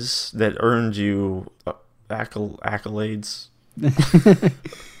victories that earned you accolades.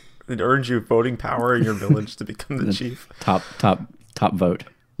 It earned you voting power in your village to become the chief. Top vote.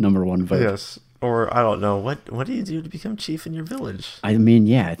 Number one vote. Yes. Or, I don't know, what do you do to become chief in your village? I mean,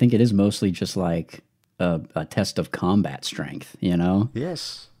 yeah, I think it is mostly just like a test of combat strength, you know?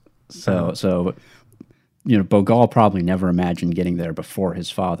 Yes. So you know, Bogal probably never imagined getting there before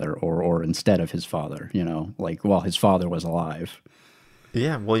his father or instead of his father, you know, like while his father was alive.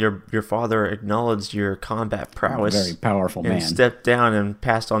 Yeah, well, your father acknowledged your combat prowess. Very powerful and man. stepped down and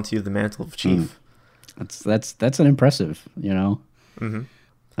passed on to you the mantle of chief. That's an impressive, you know?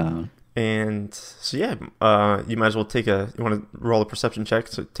 And so, yeah, you might as well you want to roll a perception check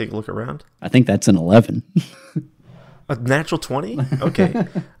to take a look around? I think that's an 11. A natural 20? Okay.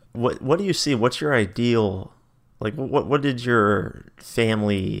 What do you see? What's your ideal, like, what did your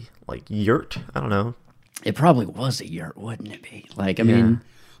family, like, yurt? I don't know. It probably was a yurt, wouldn't it be? Like, I mean,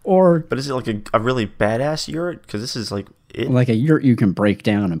 or... But is it like a really badass yurt? Because this is like... Like a yurt you can break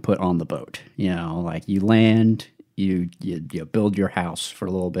down and put on the boat. You know, like you land, you build your house for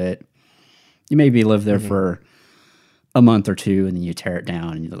a little bit. You maybe live there for a month or two, and then you tear it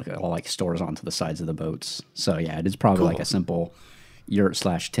down, and you look at all like stores onto the sides of the boats. So yeah, it is probably like a simple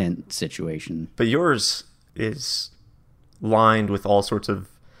yurt/tent situation. But yours is lined with all sorts of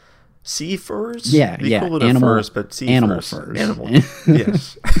sea furs? Yeah, the yeah. equivalent of furs, but sea animal furs. furs.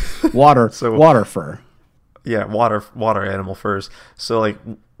 Yes. Water fur. Yeah, water animal furs. So like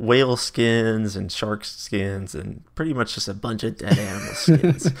whale skins and shark skins and pretty much just a bunch of dead animal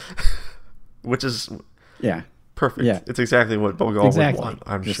skins. Which is perfect. Yeah. It's exactly what Bogal would want,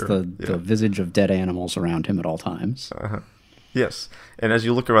 I'm just sure. The visage of dead animals around him at all times. Yes. And as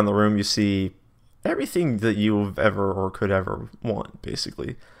you look around the room, you see everything that you've ever or could ever want,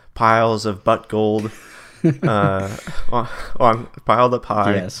 basically. Piles of butt gold on piled up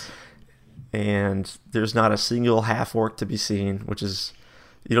high. Yes. And there's not a single half orc to be seen, which is,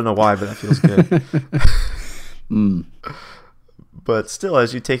 you don't know why, but that feels good. But still,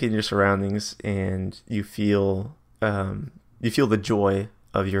 as you take in your surroundings and you feel the joy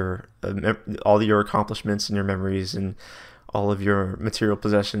of your all your accomplishments and your memories and all of your material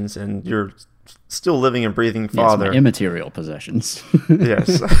possessions, and you're still living and breathing father. Yes, my immaterial possessions.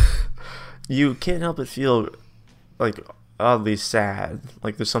 Yes. You can't help but feel like oddly sad.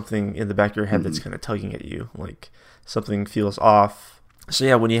 Like there's something in the back of your head that's kind of tugging at you. Like something feels off. So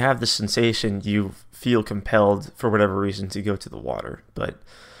yeah, when you have this sensation, you feel compelled for whatever reason to go to the water. But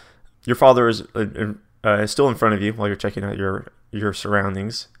Your father is still in front of you while you're checking out your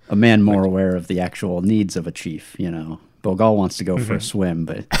surroundings. A man more aware of the actual needs of a chief, you know. Bogal wants to go for a swim,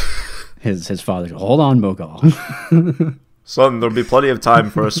 but his father goes, hold on, Bogal. Son, there'll be plenty of time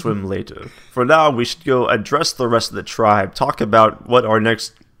for a swim later. For now, we should go address the rest of the tribe, talk about what our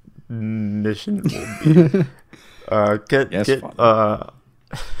next mission will be.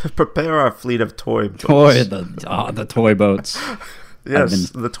 Prepare our fleet of toy boats. The toy boats.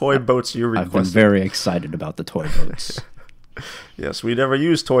 Yes, the toy boats you requested. I've been very excited about the toy boats. Yes, we never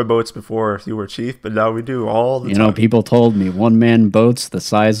used toy boats before you were chief, but now we do all the time. You know, people told me one-man boats the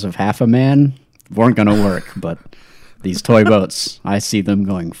size of half a man weren't going to work, but these toy boats, I see them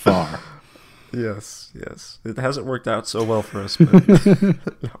going far. Yes. It hasn't worked out so well for us, but no,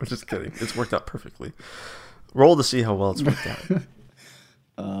 I'm just kidding. It's worked out perfectly. Roll to see how well it's worked out.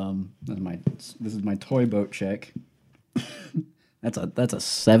 This is my toy boat check. That's a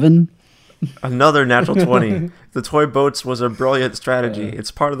 7. Another natural 20. The toy boats was a brilliant strategy.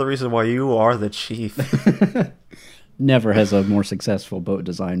 It's part of the reason why you are the chief. Never has a more successful boat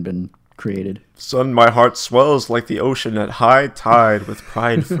design been created. Son, my heart swells like the ocean at high tide with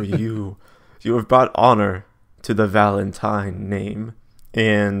pride for you. You have brought honor to the Valentine name.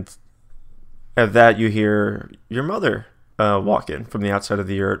 And at that, you hear your mother walk in from the outside of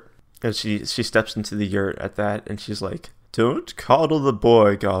the yurt. And she steps into the yurt at that, and she's like, don't coddle the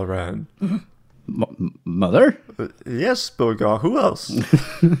boy, Galran. Mother? Yes, Bogar. Who else?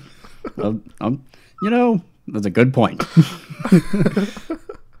 That's a good point.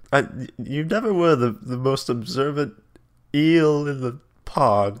 You never were the most observant eel in the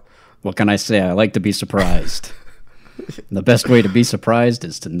pod. What can I say? I like to be surprised. The best way to be surprised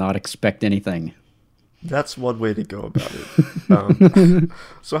is to not expect anything. That's one way to go about it.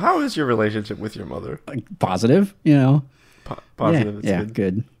 So how is your relationship with your mother? Positive, you know. Positive. Yeah,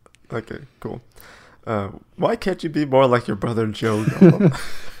 good. Okay, cool. Why can't you be more like your brother Joe?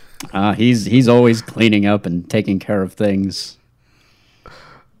 He's always cleaning up and taking care of things.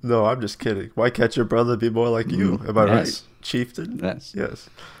 No, I'm just kidding. Why can't your brother be more like you? Am I right, chieftain? Yes.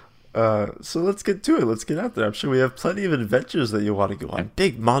 So let's get to it. Let's get out there. I'm sure we have plenty of adventures that you want to go on.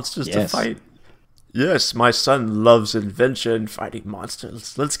 Big monsters to fight. Yes, my son loves adventure and fighting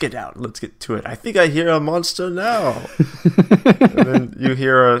monsters. Let's get out. Let's get to it. I think I hear a monster now. And then you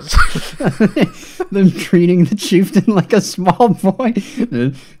hear them treating the chieftain like a small boy.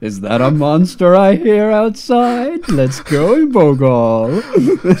 Is that a monster I hear outside? Let's go, Bogal.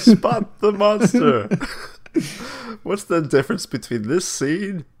 Spot the monster. What's the difference between this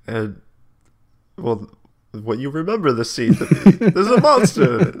scene and, well, what you remember the scene to be? There's a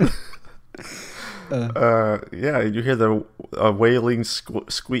monster in it. You hear the wailing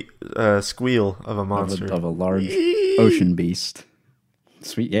squeal of a monster. Of a large ocean beast.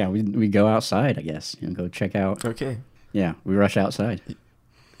 Sweet, yeah, we go outside, I guess. Go check out. Okay. Yeah, we rush outside.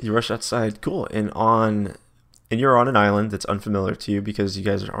 You rush outside, cool. And you're on an island that's unfamiliar to you because you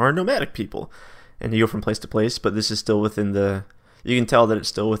guys are nomadic people. And you go from place to place, but this is still within you can tell that it's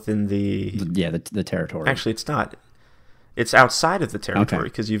still within the territory. Actually, it's not. It's outside of the territory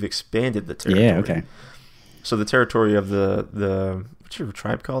because you've expanded the territory. Yeah, okay. So the territory of the what's your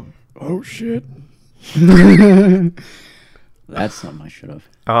tribe called? Oh shit. That's something I should have.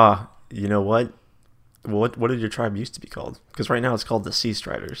 You know what? What did your tribe used to be called? Because right now it's called the Sea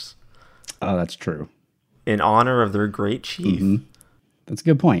Striders. Oh, that's true. In honor of their great chief. Mm-hmm. That's a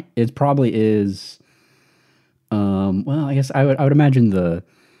good point. It probably is. Well, I guess I would imagine the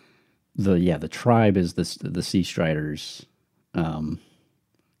tribe is the Sea Striders, kind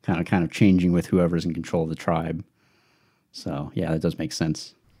of changing with whoever's in control of the tribe. So yeah, that does make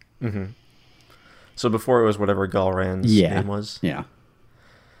sense. Mm-hmm. So before it was whatever Galran's name was. Yeah.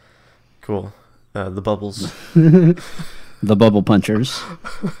 Cool. The bubbles. The bubble punchers.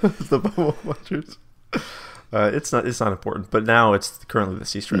 The bubble punchers. It's not important, but now it's currently the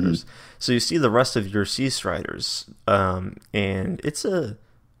Sea Striders. Mm-hmm. So you see the rest of your Sea Striders, and it's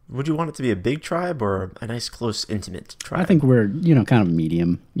would you want it to be a big tribe or a nice, close, intimate tribe? I think we're, kind of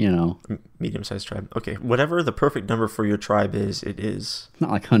medium, Medium-sized tribe. Okay, whatever the perfect number for your tribe is, it is.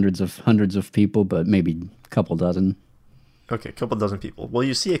 Not like hundreds of people, but maybe a couple dozen. Okay, a couple dozen people. Well,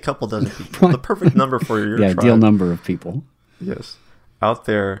 you see a couple dozen people. The perfect number for your tribe. The ideal number of people. Yes. Out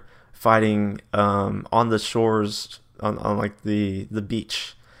there fighting on the shores, on like the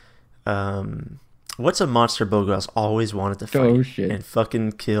beach. What's a monster Bogar's always wanted to fight and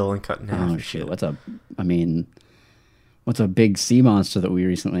fucking kill and cut in half? Oh shit! What's a big sea monster that we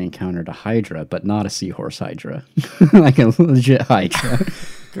recently encountered? A hydra, but not a seahorse hydra, like a legit hydra.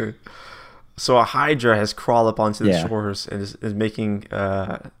 Okay. So a hydra has crawled up onto the Yeah. shores and is making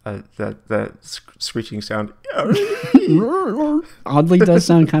that screeching sound. Oddly, does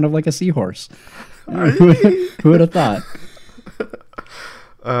sound kind of like a seahorse. Who would have thought?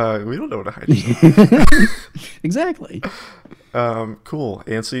 We don't know what a hydra is. Exactly. Cool.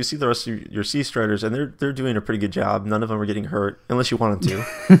 And so you see the rest of your sea striders, and they're doing a pretty good job. None of them are getting hurt, unless you want them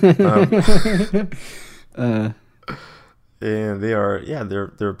to. And they are,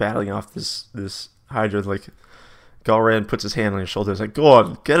 they're battling off this hydra. Like, Galran puts his hand on his shoulder. He's like, "Go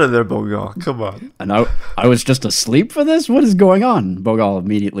on, get in there, Bogal. Come on." And I was just asleep for this? What is going on? Bogal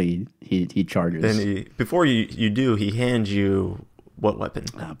immediately, he charges. And before you do, he hands you what weapon?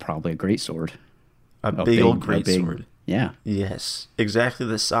 Probably a greatsword. A big old greatsword. Yeah. Yes, exactly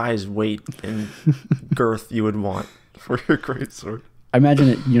the size, weight, and girth you would want for your greatsword. I imagine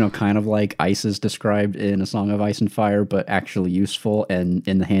it, kind of like ice is described in A Song of Ice and Fire, but actually useful and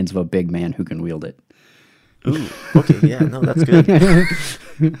in the hands of a big man who can wield it. Ooh, okay, yeah, no, that's good.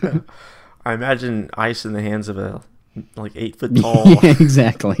 I imagine ice in the hands of a 8 foot tall. Yeah,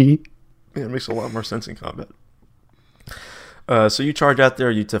 exactly. Yeah, it makes a lot more sense in combat. So you charge out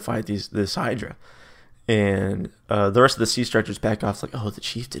there to fight this hydra, and the rest of the sea striders back off. It's like, oh, the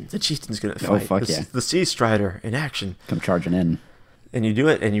chieftain's gonna fight. Oh, fuck yeah. The sea strider in action. Come charging in. And you do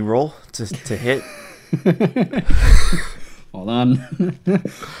it, and you roll to hit. Hold on.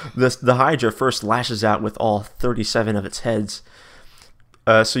 The hydra first lashes out with all 37 of its heads.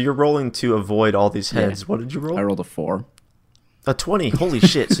 So you're rolling to avoid all these heads. Yeah. What did you roll? I rolled a 4. A 20. Holy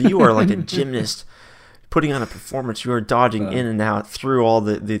shit. So you are like a gymnast putting on a performance. You are dodging in and out through all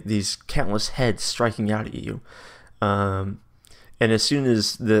these countless heads striking out at you. And as soon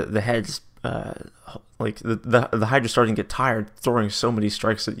as the heads, the Hydra's starting to get tired, throwing so many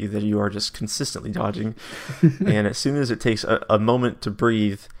strikes at you that you are just consistently dodging. And as soon as it takes a moment to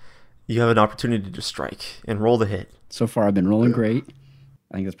breathe, you have an opportunity to strike and roll the hit. So far, I've been rolling great.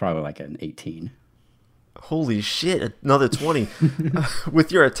 I think it's probably like an 18. Holy shit, another 20.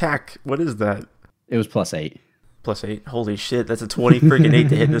 With your attack, what is that? It was +8. +8. Holy shit, that's a 20 freaking 8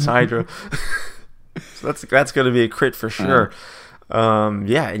 to hit this Hydra. So that's going to be a crit for sure.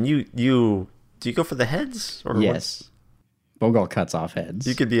 Yeah, and you do you go for the heads? Or yes. Bogal cuts off heads.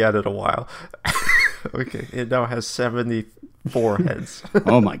 You could be at it a while. Okay, it now has 74 heads.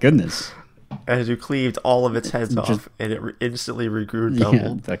 Oh my goodness. As you cleaved all of its heads off, and it instantly regrew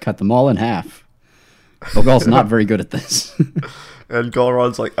doubled. Yeah, I cut them all in half. Bogal's not very good at this. And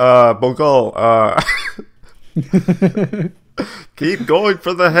Golron's like, Bogal, keep going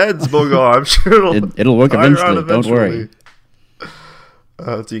for the heads, Bogal. I'm sure it'll work eventually. Don't worry.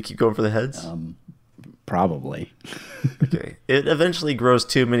 Do you keep going for the heads? Probably. Okay. It eventually grows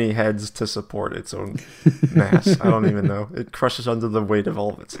too many heads to support its own mass. I don't even know. It crushes under the weight of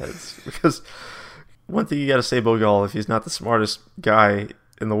all of its heads. Because one thing you got to say, Bogal, if he's not the smartest guy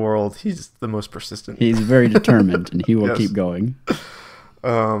in the world, he's the most persistent. He's very determined, and he will keep going.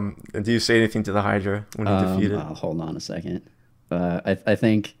 And do you say anything to the Hydra when you defeat it? Hold on a second. I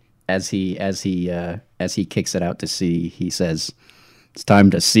think as he kicks it out to sea, he says, "It's time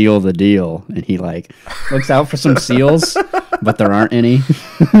to seal the deal." And he looks out for some seals, but there aren't any.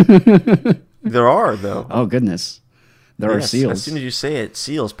 There are, though. Oh goodness, there are seals. As soon as you say it,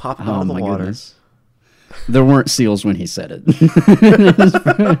 seals pop out of the water. Goodness. There weren't seals when he said it.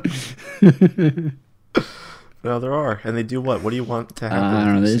 No, there are, and they do what? What do you want to happen? I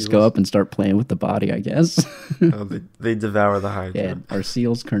don't know. They just go up and start playing with the body, I guess. They devour the Hydra. Yeah, are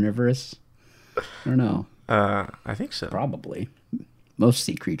seals carnivorous? I don't know. I think so. Probably. Most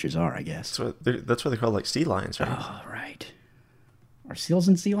sea creatures are, I guess. That's what they're called, sea lions, right? Oh, right. Are seals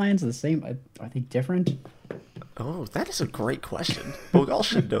and sea lions the same? Are they different? Oh, that is a great question. Bogal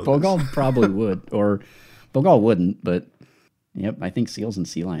should know Bogal this. probably would, or Bogal wouldn't, but yep, I think seals and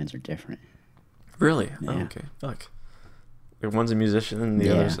sea lions are different. Really? Yeah. Oh, okay. Fuck. One's a musician and the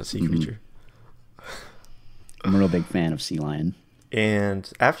other's a sea creature. I'm a real big fan of sea lion.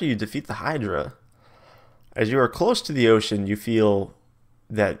 And after you defeat the Hydra, as you are close to the ocean, you feel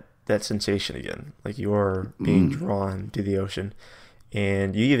that sensation again. Like you are being drawn to the ocean.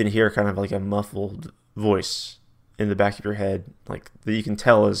 And you even hear kind of like a muffled voice in the back of your head, like that you can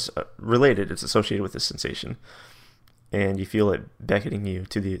tell is related. It's associated with this sensation. And you feel it beckoning you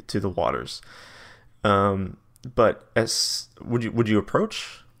to the waters. But would you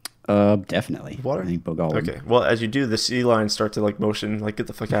approach? Definitely. Water? I think Bogal would. Okay. Well, as you do, the sea lions start to motion, get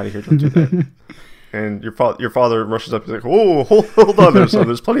the fuck out of here! Don't do that. And your father rushes up. He's like, "Oh, hold on there, son.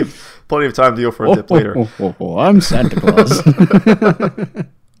 There's plenty of time to go for a dip later." I'm Santa Claus.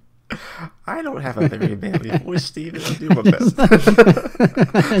 I don't have a very manly voice, Steven. I'll do my best. I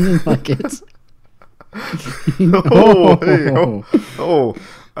just like it.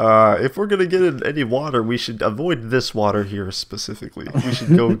 If we're gonna get in any water, we should avoid this water here specifically. We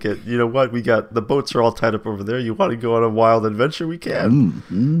should go get. You know what? We got the boats are all tied up over there. You want to go on a wild adventure? We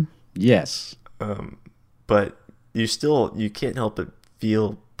can. Yes. But you can't help but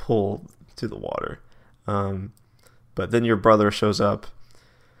feel pulled to the water. But then your brother shows up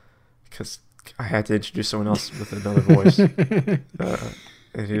because I had to introduce someone else with another voice. And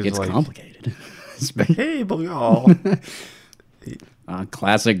he was It's like, complicated. "Hey, Bogal."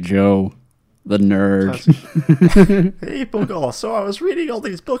 Classic Joe, the nerd. Hey, Bogal. So I was reading all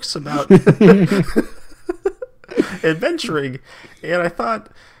these books about adventuring, and I thought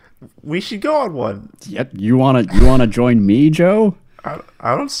we should go on one. Yep. You wanna join me, Joe?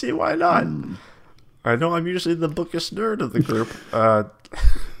 I don't see why not. I know I'm usually the bookish nerd of the group,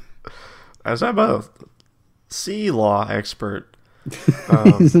 as I'm a sea law expert.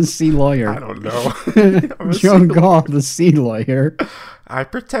 He's a sea lawyer. I don't know. Joe Gall, the sea lawyer. I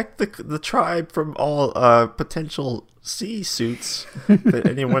protect the tribe from all potential sea suits that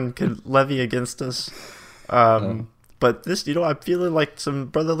anyone could levy against us. But this, I'm feeling like some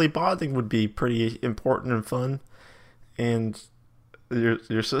brotherly bonding would be pretty important and fun. And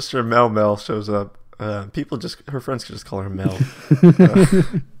your sister Mel shows up. Her friends can just call her Mel.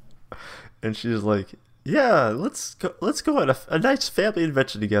 And she's like, "Yeah, let's go on a nice family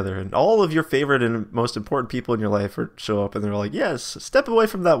adventure together." And all of your favorite and most important people in your life show up, and they're like, "Yes, step away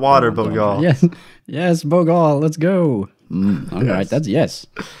from that water, Bogal." Yes, Bogal, let's go. All right, that's yes.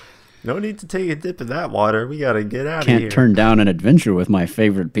 No need to take a dip in that water. We gotta get out of here. Can't turn down an adventure with my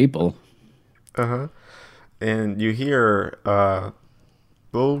favorite people. And you hear,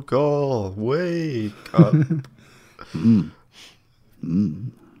 "Bogal, wake up."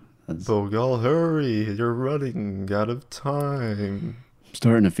 Bogal, hurry! You're running out of time. I'm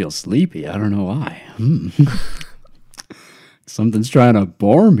starting to feel sleepy. I don't know why. Something's trying to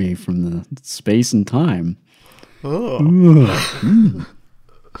bore me from the space and time. Come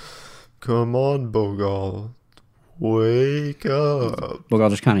on, Bogal. Wake up. Bogal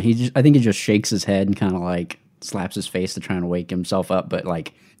just kind of, I think he just shakes his head and kind of like slaps his face to try and wake himself up. But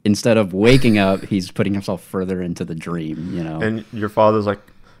like, instead of waking up, he's putting himself further into the dream, And your father's like,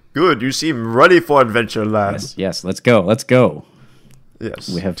 "Good, you seem ready for adventure, lad." Yes, let's go. Yes.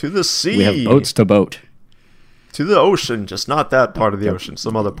 We have to the sea. We have boats to boat. To the ocean, just not that part of the ocean,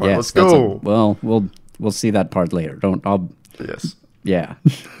 some other part. Yes, Let's go. Well, we'll see that part later. Yes. Yeah.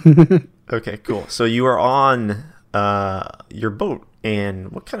 Okay, cool. So you are on your boat,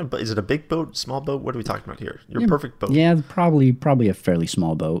 and what kind of boat? Is it a big boat, small boat? What are we talking about here? Your perfect boat. Yeah, probably a fairly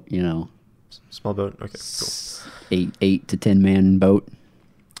small boat, Small boat? Okay, cool. 8 to 10 man boat.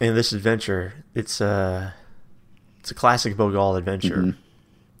 And this adventure, it's a classic Bogal adventure,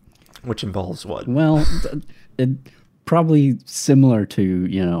 which involves what? Well, it probably similar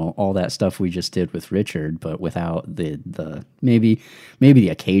to all that stuff we just did with Richard, but without the maybe the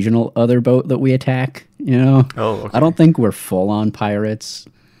occasional other boat that we attack. Oh, okay. I don't think we're full on pirates.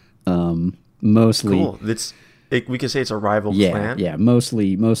 Mostly, cool. We could say it's a rival clan. Yeah,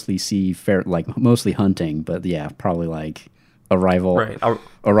 mostly mostly hunting, but yeah, probably like a rival, right?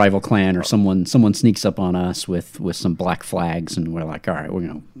 A rival clan, or someone sneaks up on us with some black flags, and we're like, all right, we're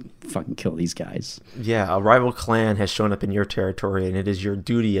gonna fucking kill these guys. Yeah, a rival clan has shown up in your territory, and it is your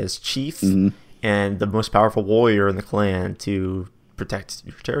duty as chief and the most powerful warrior in the clan to protect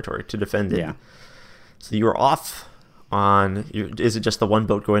your territory, to defend it. Yeah. So you are off on. Is it just the one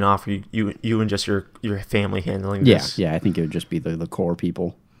boat going off, or you and just your family handling this? Yeah. I think it would just be the core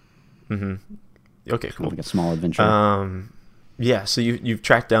people. Okay, cool. Like a small adventure. Yeah, so you've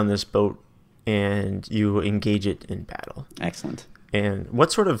tracked down this boat and you engage it in battle. Excellent. And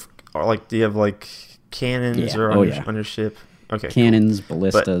what sort of, do you have cannons on your ship? Okay. Cannons,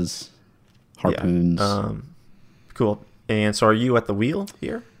 ballistas, harpoons. Yeah. Cool. And so are you at the wheel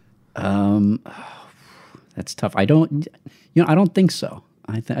here? That's tough. I don't think so.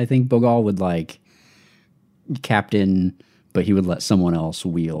 I think Bogal would captain, but he would let someone else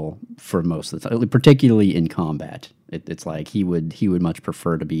wheel for most of the time, particularly in combat. It's like he would much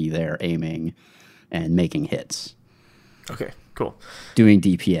prefer to be there aiming and making hits. Okay, cool. Doing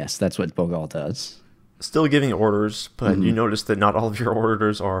DPS, that's what Bogal does. Still giving orders, but you notice that not all of your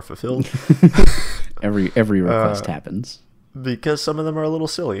orders are fulfilled. Every request happens. Because some of them are a little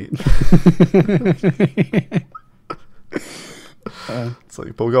silly. It's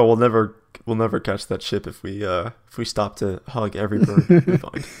like, Bogal we'll never catch that ship if we stop to hug every bird we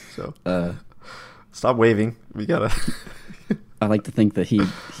find. So stop waving. We gotta I like to think that he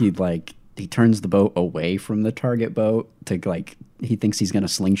turns the boat away from the target boat to like he thinks he's gonna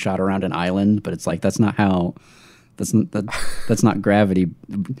slingshot around an island, but it's like that's not gravity.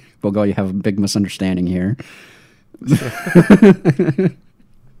 Bogal, you have a big misunderstanding here.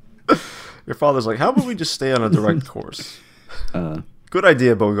 Your father's like, how about we just stay on a direct course? Good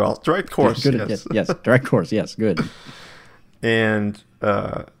idea, Bogal. Direct course. Yes, direct course. Yes, good. And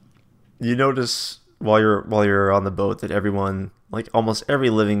you notice while you're on the boat that everyone, like almost every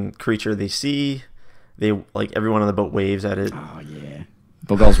living creature they see, they like everyone on the boat waves at it. Oh yeah,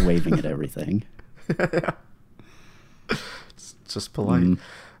 Bogal's waving at everything. Yeah. It's just polite.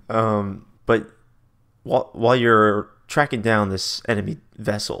 But while you're tracking down this enemy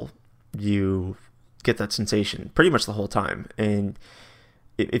vessel, you get that sensation pretty much the whole time. And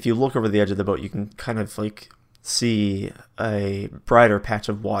if you look over the edge of the boat, you can kind of like see a brighter patch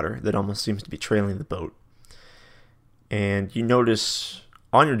of water that almost seems to be trailing the boat. And you notice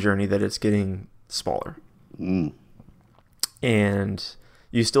on your journey that it's getting smaller. And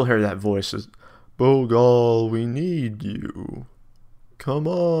you still hear that voice, Bogal, we need you. Come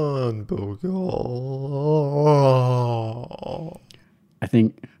on, Bogal. I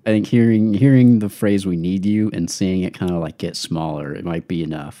think hearing the phrase "we need you" and seeing it kind of like get smaller, it might be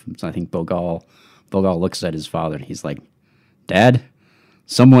enough. So I think Bogal looks at his father and he's like, "Dad,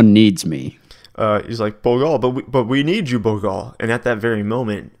 someone needs me." He's like, Bogal, but we need you, Bogal. And at that very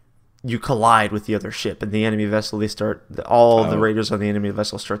moment, you collide with the other ship and the enemy vessel. The raiders on the enemy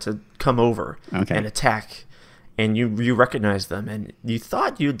vessel start to come over and attack. And you recognize them, and you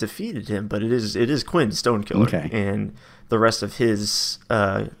thought you had defeated him, but it is Quinn, Stonekiller. Okay. And the rest of his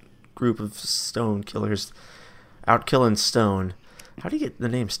group of stone killers out killing Stone. How do you get the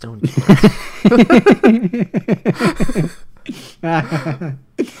name Stonekiller?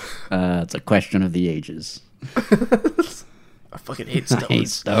 It's a question of the ages. I fucking hate stones. I hate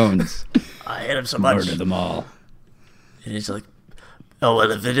stones. I hate them so much. Murder them all. And he's like, oh,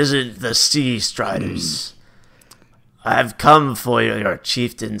 well, if it isn't the Sea Striders, I've come for your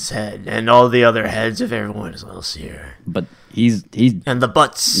chieftain's head and all the other heads of everyone else here. But he's and the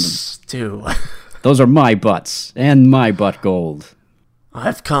butts, too. Those are my butts, and my butt gold.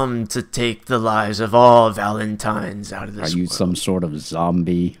 I've come to take the lives of all Valentines out of this world. Are you some sort of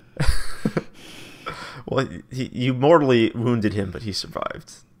zombie? Well, you mortally wounded him, but he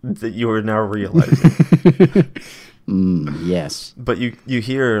survived. That you are now realizing. Yes. But you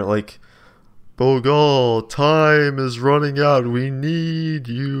hear, like, Bogal, time is running out. We need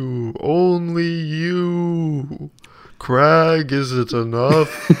you. Only you. Crag, is it enough?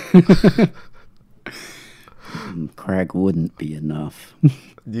 Crag wouldn't be enough.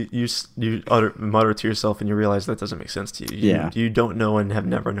 You mutter to yourself and you realize that doesn't make sense to you. You don't know and have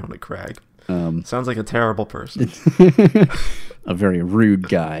never known a Crag. Sounds like a terrible person. A very rude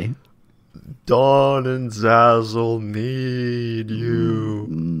guy. Dawn and Zazzle need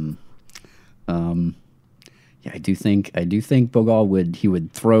you. Yeah, I do think Bogal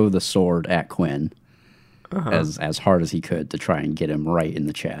would throw the sword at Quinn as hard as he could to try and get him right in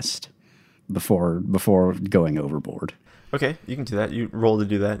the chest before going overboard. Okay, you can do that. You roll to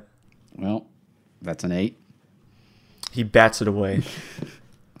do that. Well, that's an 8. He bats it away.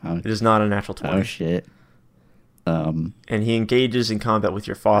 It is not a natural 20. Oh shit. And he engages in combat with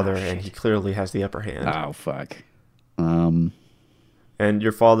your father, and he clearly has the upper hand. Oh fuck. And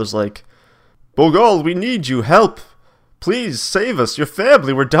your father's like, Bogal, we need you. Help. Please save us. Your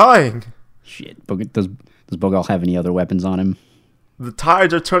family, we're dying. Shit. Does Bogal have any other weapons on him? The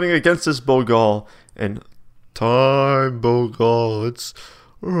tides are turning against us, Bogal. And time, Bogal. It's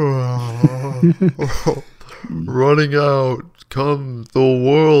running out. Come, the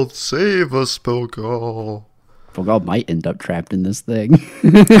world, save us, Bogal. Bogal might end up trapped in this thing.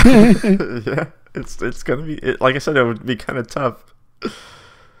 Yeah, it's gonna be. Like I said, it would be kind of tough.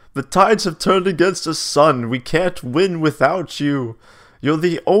 The tides have turned against us, son. We can't win without you. You're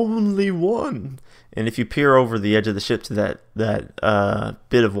the only one. And if you peer over the edge of the ship to that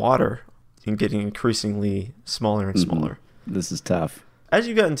bit of water, you're getting increasingly smaller and smaller. This is tough. As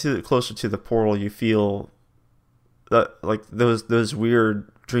you get closer to the portal, you feel like those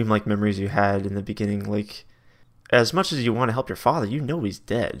weird dreamlike memories you had in the beginning. Like, as much as you want to help your father, you know he's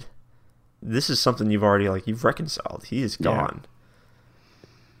dead. This is something you've already you've reconciled. He is gone.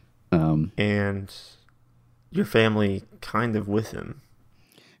 And your family kind of with him.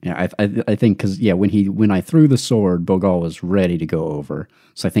 Yeah, I think because when I threw the sword, Bogal was ready to go over.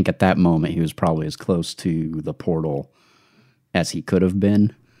 So I think at that moment he was probably as close to the portal as he could have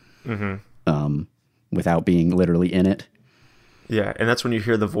been, without being literally in it. Yeah, and that's when you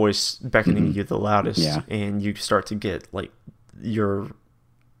hear the voice beckoning you the loudest, and you start to get your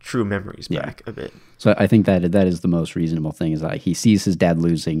true memories back a bit. So I think that is the most reasonable thing, is that he sees his dad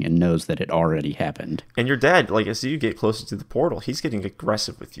losing and knows that it already happened. And your dad, like, as you get closer to the portal, he's getting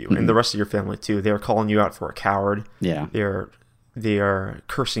aggressive with you, and the rest of your family too. They're calling you out for a coward. Yeah. They are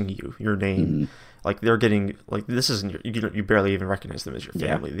cursing you, your name. Like, they're getting, like, this isn't you barely even recognize them as your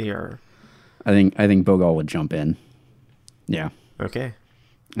family. They are. I think Bogal would jump in. Yeah. Okay.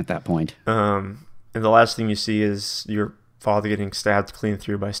 At that point. And the last thing you see is your father getting stabbed clean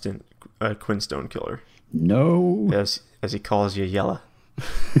through by Quinstone Killer. No. As he calls you Yella.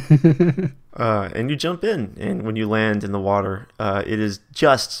 And you jump in, and when you land in the water, it is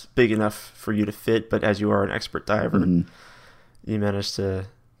just big enough for you to fit, but as you are an expert diver, you manage to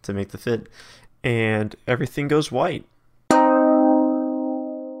make the fit, and everything goes white.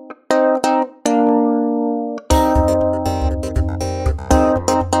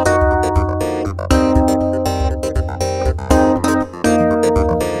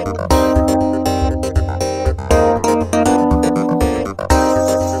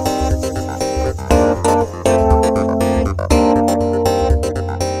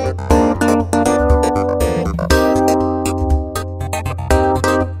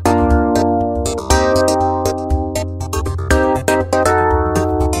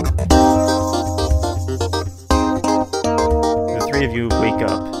 Of you wake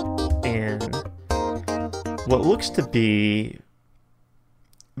up in what looks to be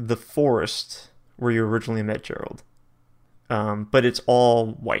the forest where you originally met Gerald, but it's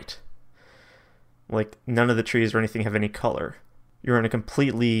all white. Like, none of the trees or anything have any color. You're in a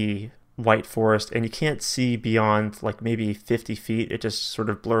completely white forest, and you can't see beyond like maybe 50 feet. It just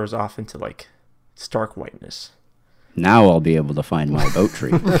sort of blurs off into like stark whiteness. Now I'll be able to find my boat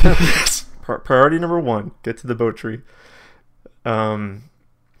tree. Priority number 1, get to the boat tree. And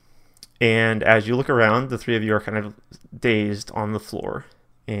as you look around, the three of you are kind of dazed on the floor,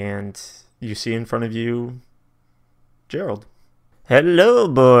 and you see in front of you Gerald. Hello,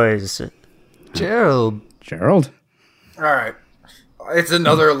 boys. Gerald. All right. It's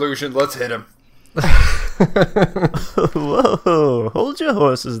another illusion. Let's hit him. Whoa, hold your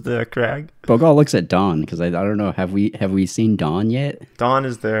horses there, Crag. Bogal looks at Dawn, because I don't know, have we seen Dawn yet? Dawn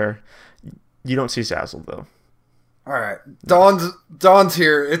is there. You don't see Zazzle, though. All right. Dawn's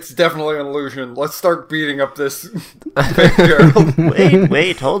here. It's definitely an illusion. Let's start beating up this big Gerald.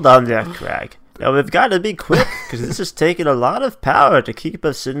 Wait, hold on there, Crag. Now, we've got to be quick, because this is taking a lot of power to keep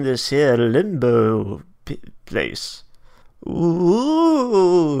us in this here limbo place.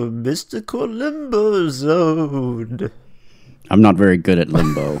 Ooh, mystical limbo zone. I'm not very good at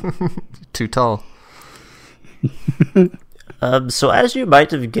limbo. Too tall. So as you might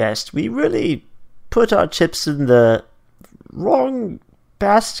have guessed, we really put our chips in the wrong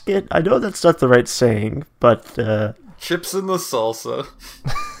basket. I know that's not the right saying, but Chips in the salsa.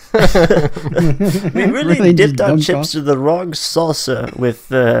 we really dipped our chips in the wrong salsa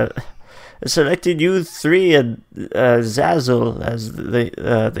with selecting you three and Zazzle as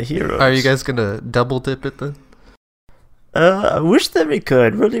the heroes. Are you guys gonna double dip it then? I wish that we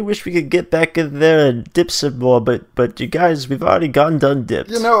could. Really wish we could get back in there and dip some more, but you guys, we've already done dipped.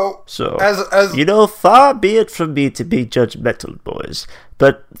 You know, so as you know, far be it from me to be judgmental, boys.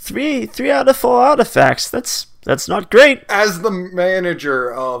 But three out of 4 artifacts. That's not great. As the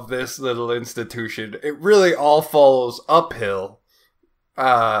manager of this little institution, it really all follows uphill.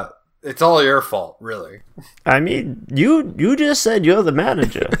 It's all your fault, really. I mean, you just said you're the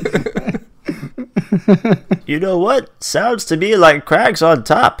manager. You know what? Sounds to me like Crag's on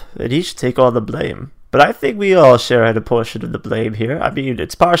top, and he should take all the blame. But I think we all share a portion of the blame here. I mean,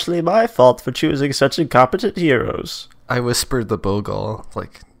 it's partially my fault for choosing such incompetent heroes. I whispered the Bogal,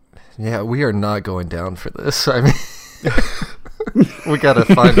 like, yeah, we are not going down for this. I mean, we gotta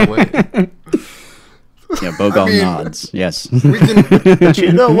find a way. Yeah, Bogal nods. Yes. But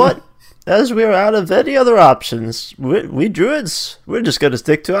you know what? As we're out of any other options, we druids, we're just gonna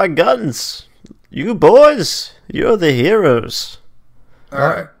stick to our guns. You boys, you're the heroes.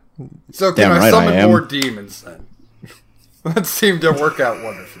 Alright. So can I summon more demons then? That seemed to work out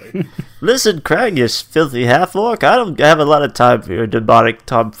wonderfully. Listen, Crag, you filthy half-orc, I don't have a lot of time for your demonic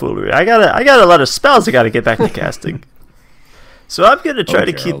tomfoolery. I got a lot of spells I gotta get back to casting. So I'm gonna try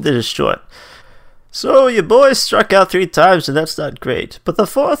to keep this short. So you boys struck out 3 times, and that's not great. But the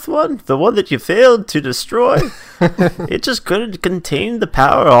 4th one, the one that you failed to destroy, it just couldn't contain the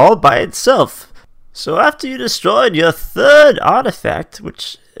power all by itself. So after you destroyed your 3rd artifact,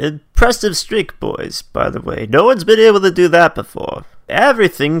 which impressive streak, boys, by the way. No one's been able to do that before.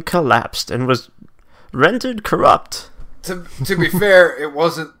 Everything collapsed and was rendered corrupt. To be fair, it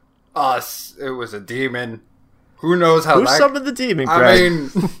wasn't us. It was a demon Who knows how Who summoned the demon, I Craig? mean,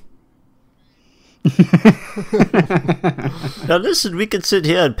 Now listen, we can sit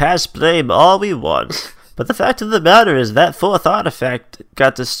here and pass blame all we want, but the fact of the matter is that fourth artifact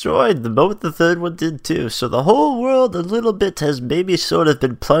got destroyed the moment the third one did too, so the whole world a little bit has maybe sort of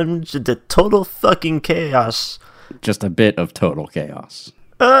been plunged into total fucking chaos. Just a bit of total chaos.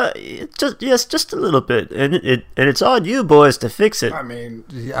 Just a little bit, and it's on you boys to fix it. I mean,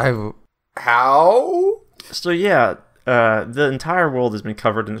 I how? So yeah, the entire world has been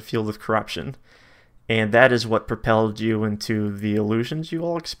covered in the field of corruption, and that is what propelled you into the illusions you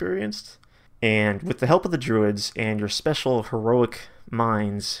all experienced. And with the help of the druids and your special heroic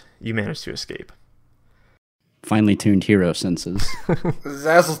minds, you managed to escape. Finely tuned hero senses.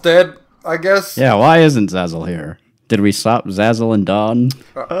 Zazzle's dead, I guess. Yeah, why isn't Zazzle here? Did we stop Zazzle and Dawn?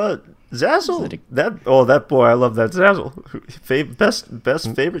 Zazzle, that boy, I love that Zazzle.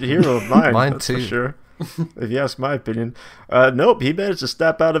 Best favorite hero of mine. Mine that's too. for sure. If you ask my opinion. Nope, he managed to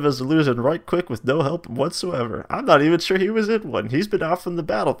snap out of his illusion right quick with no help whatsoever. I'm not even sure he was in one. He's been off on the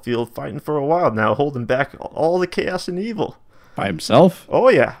battlefield fighting for a while now, holding back all the chaos and evil. By himself? Oh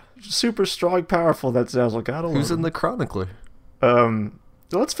yeah, super strong, powerful. That Zazzle. God alone. Who's in the Chronicler?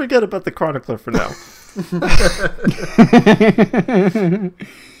 Let's forget about the Chronicler for now.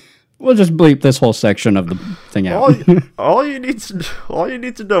 We'll just bleep this whole section of the thing out. all you need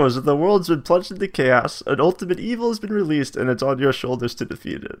to know is that the world's been plunged into chaos, an ultimate evil has been released, and it's on your shoulders to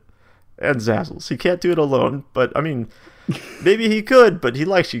defeat it. And Zazzle's. He can't do it alone, but I mean, maybe he could, but he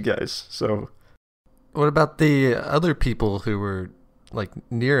likes you guys, so. What about the other people who were like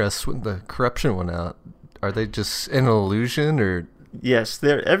near us when the corruption went out? Are they just in an illusion, or? Yes,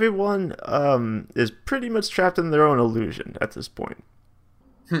 everyone is pretty much trapped in their own illusion at this point.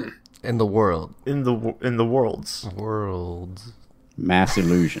 In the world. In the worlds. Worlds. Mass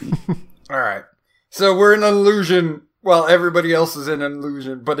illusion. All right. So we're in an illusion while everybody else is in an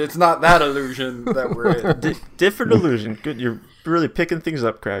illusion, but it's not that illusion that we're in. Different illusion. Good, you're really picking things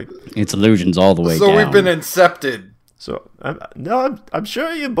up, Craig. It's illusions all the way So down. we've been incepted. So I'm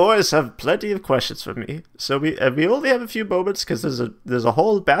sure you boys have plenty of questions for me. So we only have a few moments because there's a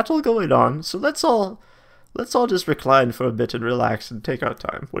whole battle going on. So let's all just recline for a bit and relax and take our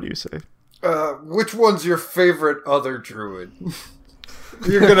time. What do you say? Which one's your favorite other druid?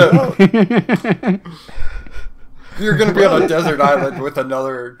 You're gonna be on a desert island with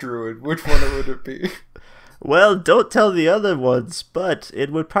another druid. Which one would it be? Well, don't tell the other ones, but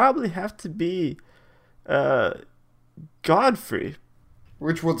it would probably have to be Godfrey.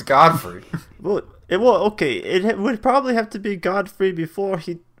 Which one's Godfrey? Well, it would probably have to be Godfrey before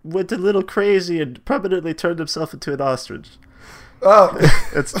he went a little crazy and permanently turned himself into an ostrich. Oh,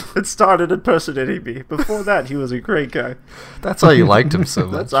 It started impersonating me. Before that, he was a great guy. That's why you liked him so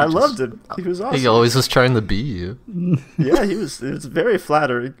much. I loved him. He was awesome. He always was trying to be you. Yeah, it was very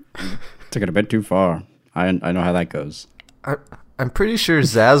flattering. Took it a bit too far. I know how that goes. I'm pretty sure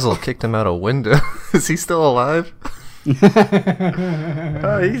Zazzle kicked him out a window. Is he still alive? He's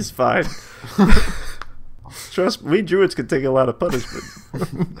fine. Trust me, we druids can take a lot of punishment.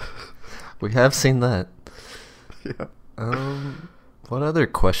 We have seen that. Yeah. What other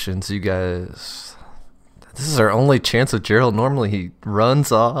questions, you guys? This is our only chance with Gerald. Normally he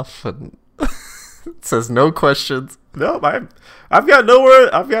runs off and says no questions. No, I've got nowhere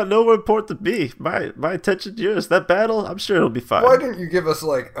important to be. My attention to yours. That battle, I'm sure it'll be fine. why didn't you give us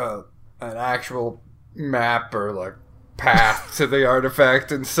like an actual map or like path to the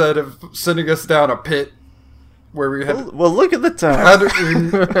artifact instead of sending us down a pit where we had? Well, look at the time. I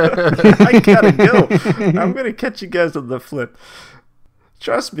gotta go. I'm gonna catch you guys on the flip.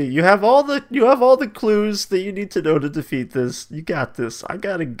 Trust me, you have all the clues that you need to know to defeat this. You got this. I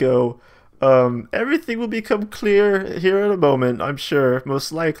gotta go. Everything will become clear here in a moment, I'm sure,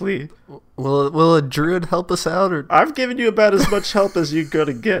 most likely. Will a druid help us out, or? I've given you about as much help as you're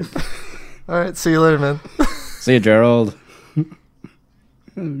gonna get. All right, see you later, man. See you, Gerald.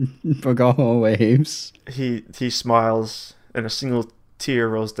 Forgot waves. He smiles, and a single tear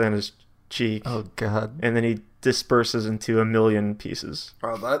rolls down his cheek, Oh God, and then he disperses into a million pieces.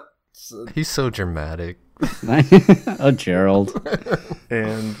 Oh, that's he's so dramatic. Oh, Gerald.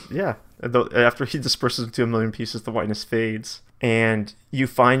 And yeah, after he disperses into a million pieces, the whiteness fades, and you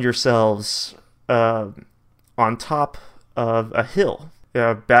find yourselves on top of a hill,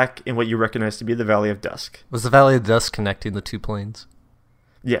 back in what you recognize to be the Valley of Dusk. Was the Valley of Dusk connecting the two planes?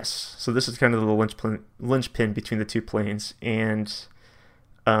 Yes, so this is kind of the linchpin between the two planes, and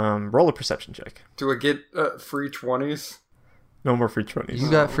roll a perception check. Do I get free 20s? No more free 20s. You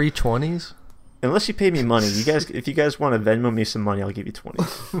got free 20s? Unless you pay me money. If you guys want to Venmo me some money, I'll give you 20.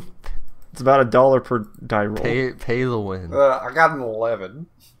 It's about $1 per die roll. Pay the win. I got an 11.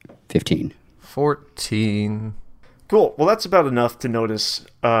 15. 14. Cool. Well, that's about enough to notice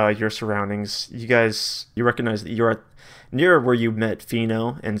your surroundings. You recognize that you're near where you met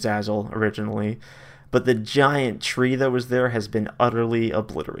Pheno and Zazzle originally, but the giant tree that was there has been utterly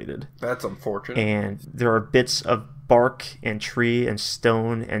obliterated. That's unfortunate. And there are bits of bark and tree and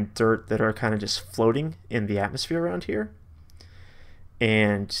stone and dirt that are kind of just floating in the atmosphere around here.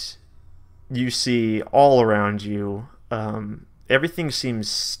 And you see all around you, everything seems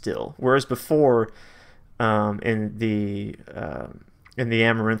still. Whereas before, in the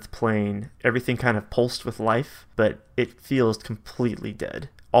Amaranth Plain, everything kind of pulsed with life, but it feels completely dead.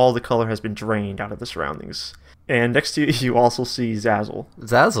 All the color has been drained out of the surroundings. And next to you, you also see Zazzle.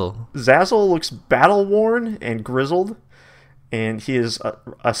 Zazzle looks battle-worn and grizzled, and he is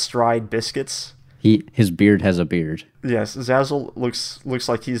astride biscuits. His beard has a beard. Yes, Zazzle looks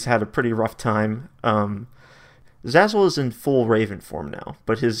like he's had a pretty rough time. Zazzle is in full Raven form now,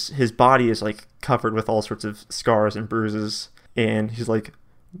 but his body is like covered with all sorts of scars and bruises, and he's like,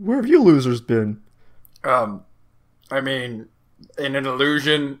 "Where have you losers been?" I mean, in an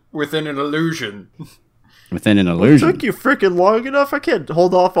illusion within an illusion. Within an illusion. It took you freaking long enough. I can't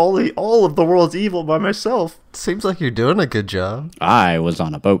hold off all of the world's evil by myself. Seems like you're doing a good job. I was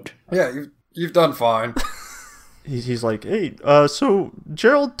on a boat. Yeah, you've done fine. He's like, "Hey, so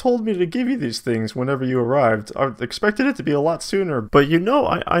Gerald told me to give you these things whenever you arrived. I expected it to be a lot sooner, but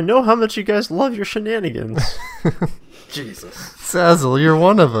I know how much you guys love your shenanigans." Jesus. Zazzle, you're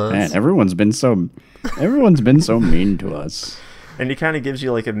one of us. Man, everyone's been so mean to us. And he kind of gives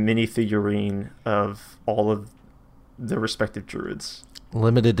you like a mini figurine of all of the respective druids.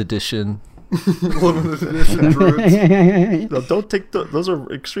 Limited edition. Limited edition druids. No, don't take those are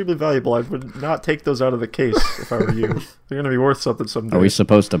extremely valuable. I would not take those out of the case if I were you. They're going to be worth something someday. Are we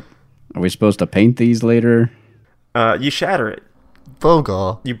supposed to paint these later? You shatter it.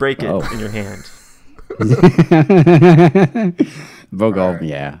 Bogal. You break it in your hand. Bogal, right.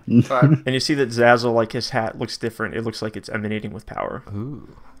 Yeah. And you see that Zazzle, like his hat looks different. It looks like it's emanating with power. Ooh.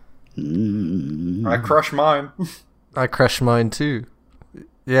 I crush mine. I crushed mine too.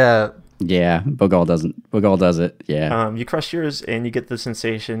 Yeah. Yeah, Bogal does it. Yeah. You crush yours, and you get the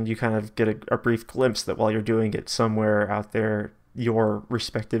sensation. You kind of get a brief glimpse that while you're doing it, somewhere out there, your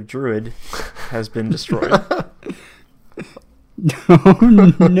respective druid has been destroyed. Oh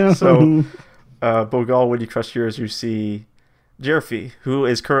no. So, Bogal, when you crush yours, you see Jerfy, who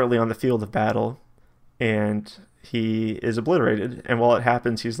is currently on the field of battle, and he is obliterated. And while it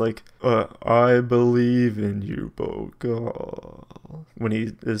happens, he's like, "I believe in you, Bogal." When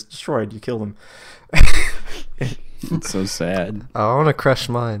he is destroyed, you kill him. It's so sad. I want to crush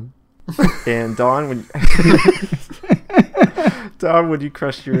mine. And Dawn, when you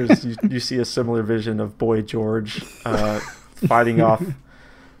crush yours, you see a similar vision of Boy George fighting off.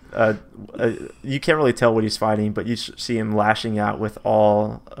 You can't really tell what he's fighting, but you see him lashing out with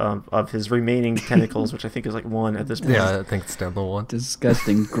all of his remaining tentacles, which I think is like one at this point. Yeah, I think it's down to one.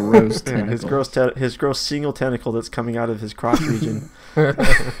 Disgusting, gross Yeah, tentacle. his gross single tentacle that's coming out of his crotch region.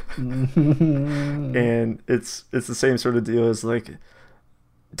 And it's the same sort of deal as like,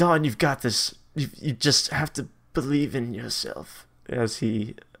 Dawn, you've got this. You just have to believe in yourself. As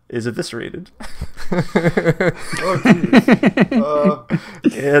he is eviscerated. Oh,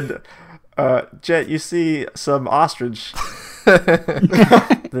 jeez. And Jet, you see some ostrich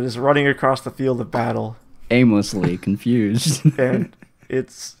that is running across the field of battle, Aimlessly confused. and it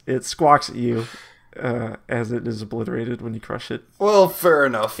squawks at you as it is obliterated when you crush it. Well, fair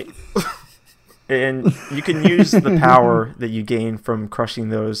enough. And you can use the power that you gain from crushing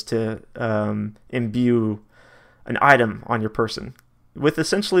those to imbue an item on your person with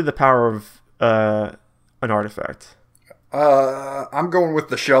essentially the power of an artifact. I'm going with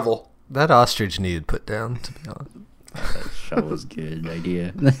the shovel. That ostrich needed put down, to be honest. That shovel's good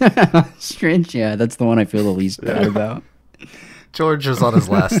idea. Strange, yeah, that's the one I feel the least bad about. George was on his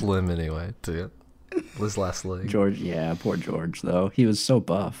last limb anyway, too. His last leg. George, yeah, poor George, though. He was so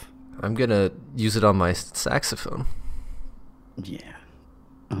buff. I'm gonna use it on my saxophone. Yeah.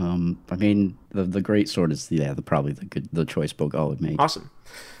 I mean, the great sword is probably the choice Bogal would make. Awesome.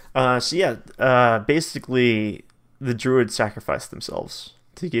 Basically, the druids sacrificed themselves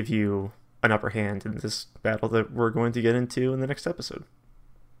to give you an upper hand in this battle that we're going to get into in the next episode.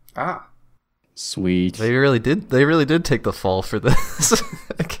 Ah. Sweet. They really did take the fall for this.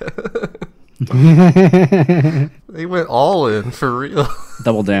 They went all in for real.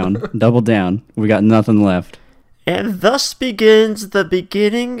 Double down. We got nothing left. And thus begins the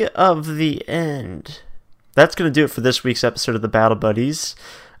beginning of the end. That's going to do it for this week's episode of the Battle Buddies.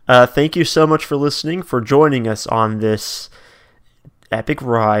 Thank you so much for listening, for joining us on this epic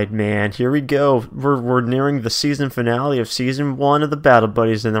ride, man. Here we go. We're nearing the season finale of season 1 of the Battle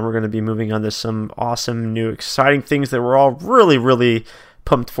Buddies, and then we're going to be moving on to some awesome new exciting things that we're all really, really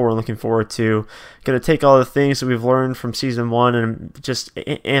pumped for and looking forward to. Going to take all the things that we've learned from season 1 and just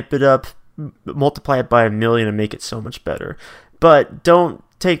amp it up, multiply it by 1,000,000 and make it so much better. But don't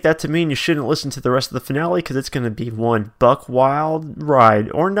take that to mean you shouldn't listen to the rest of the finale, because it's going to be one buck wild ride.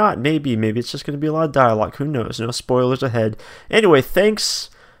 Or not, maybe it's just going to be a lot of dialogue. Who knows? No spoilers ahead. Anyway,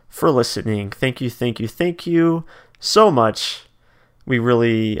 thanks for listening. Thank you so much. We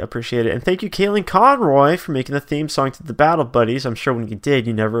really appreciate it. And thank you, Caitlin Conroy, for making the theme song to the Battle Buddies. I'm sure when you did,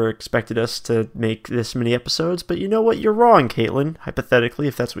 you never expected us to make this many episodes, but you know what? You're wrong, Caitlin. Hypothetically,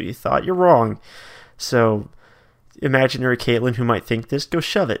 if that's what you thought, you're wrong. So imaginary Caitlin who might think this, go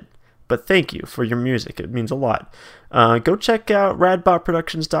shove it. But thank you for your music. It means a lot. Go check out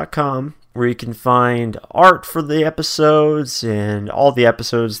radbotproductions.com, where you can find art for the episodes and all the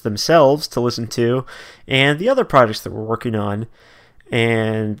episodes themselves to listen to, and the other projects that we're working on.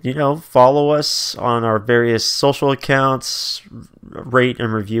 And, follow us on our various social accounts, rate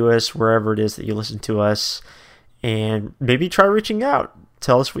and review us wherever it is that you listen to us, and maybe try reaching out.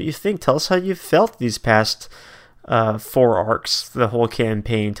 Tell us what you think. Tell us how you felt these past 4 arcs, the whole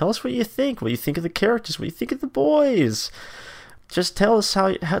campaign. Tell us what you think of the characters, what you think of the boys. Just tell us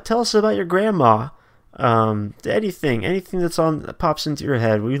tell us about your grandma. Anything that pops into your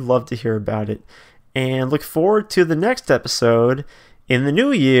head. We'd love to hear about it. And look forward to the next episode in the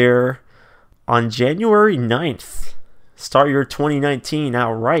new year on January 9th. Start your 2019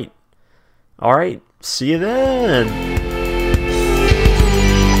 out right. All right, see you then.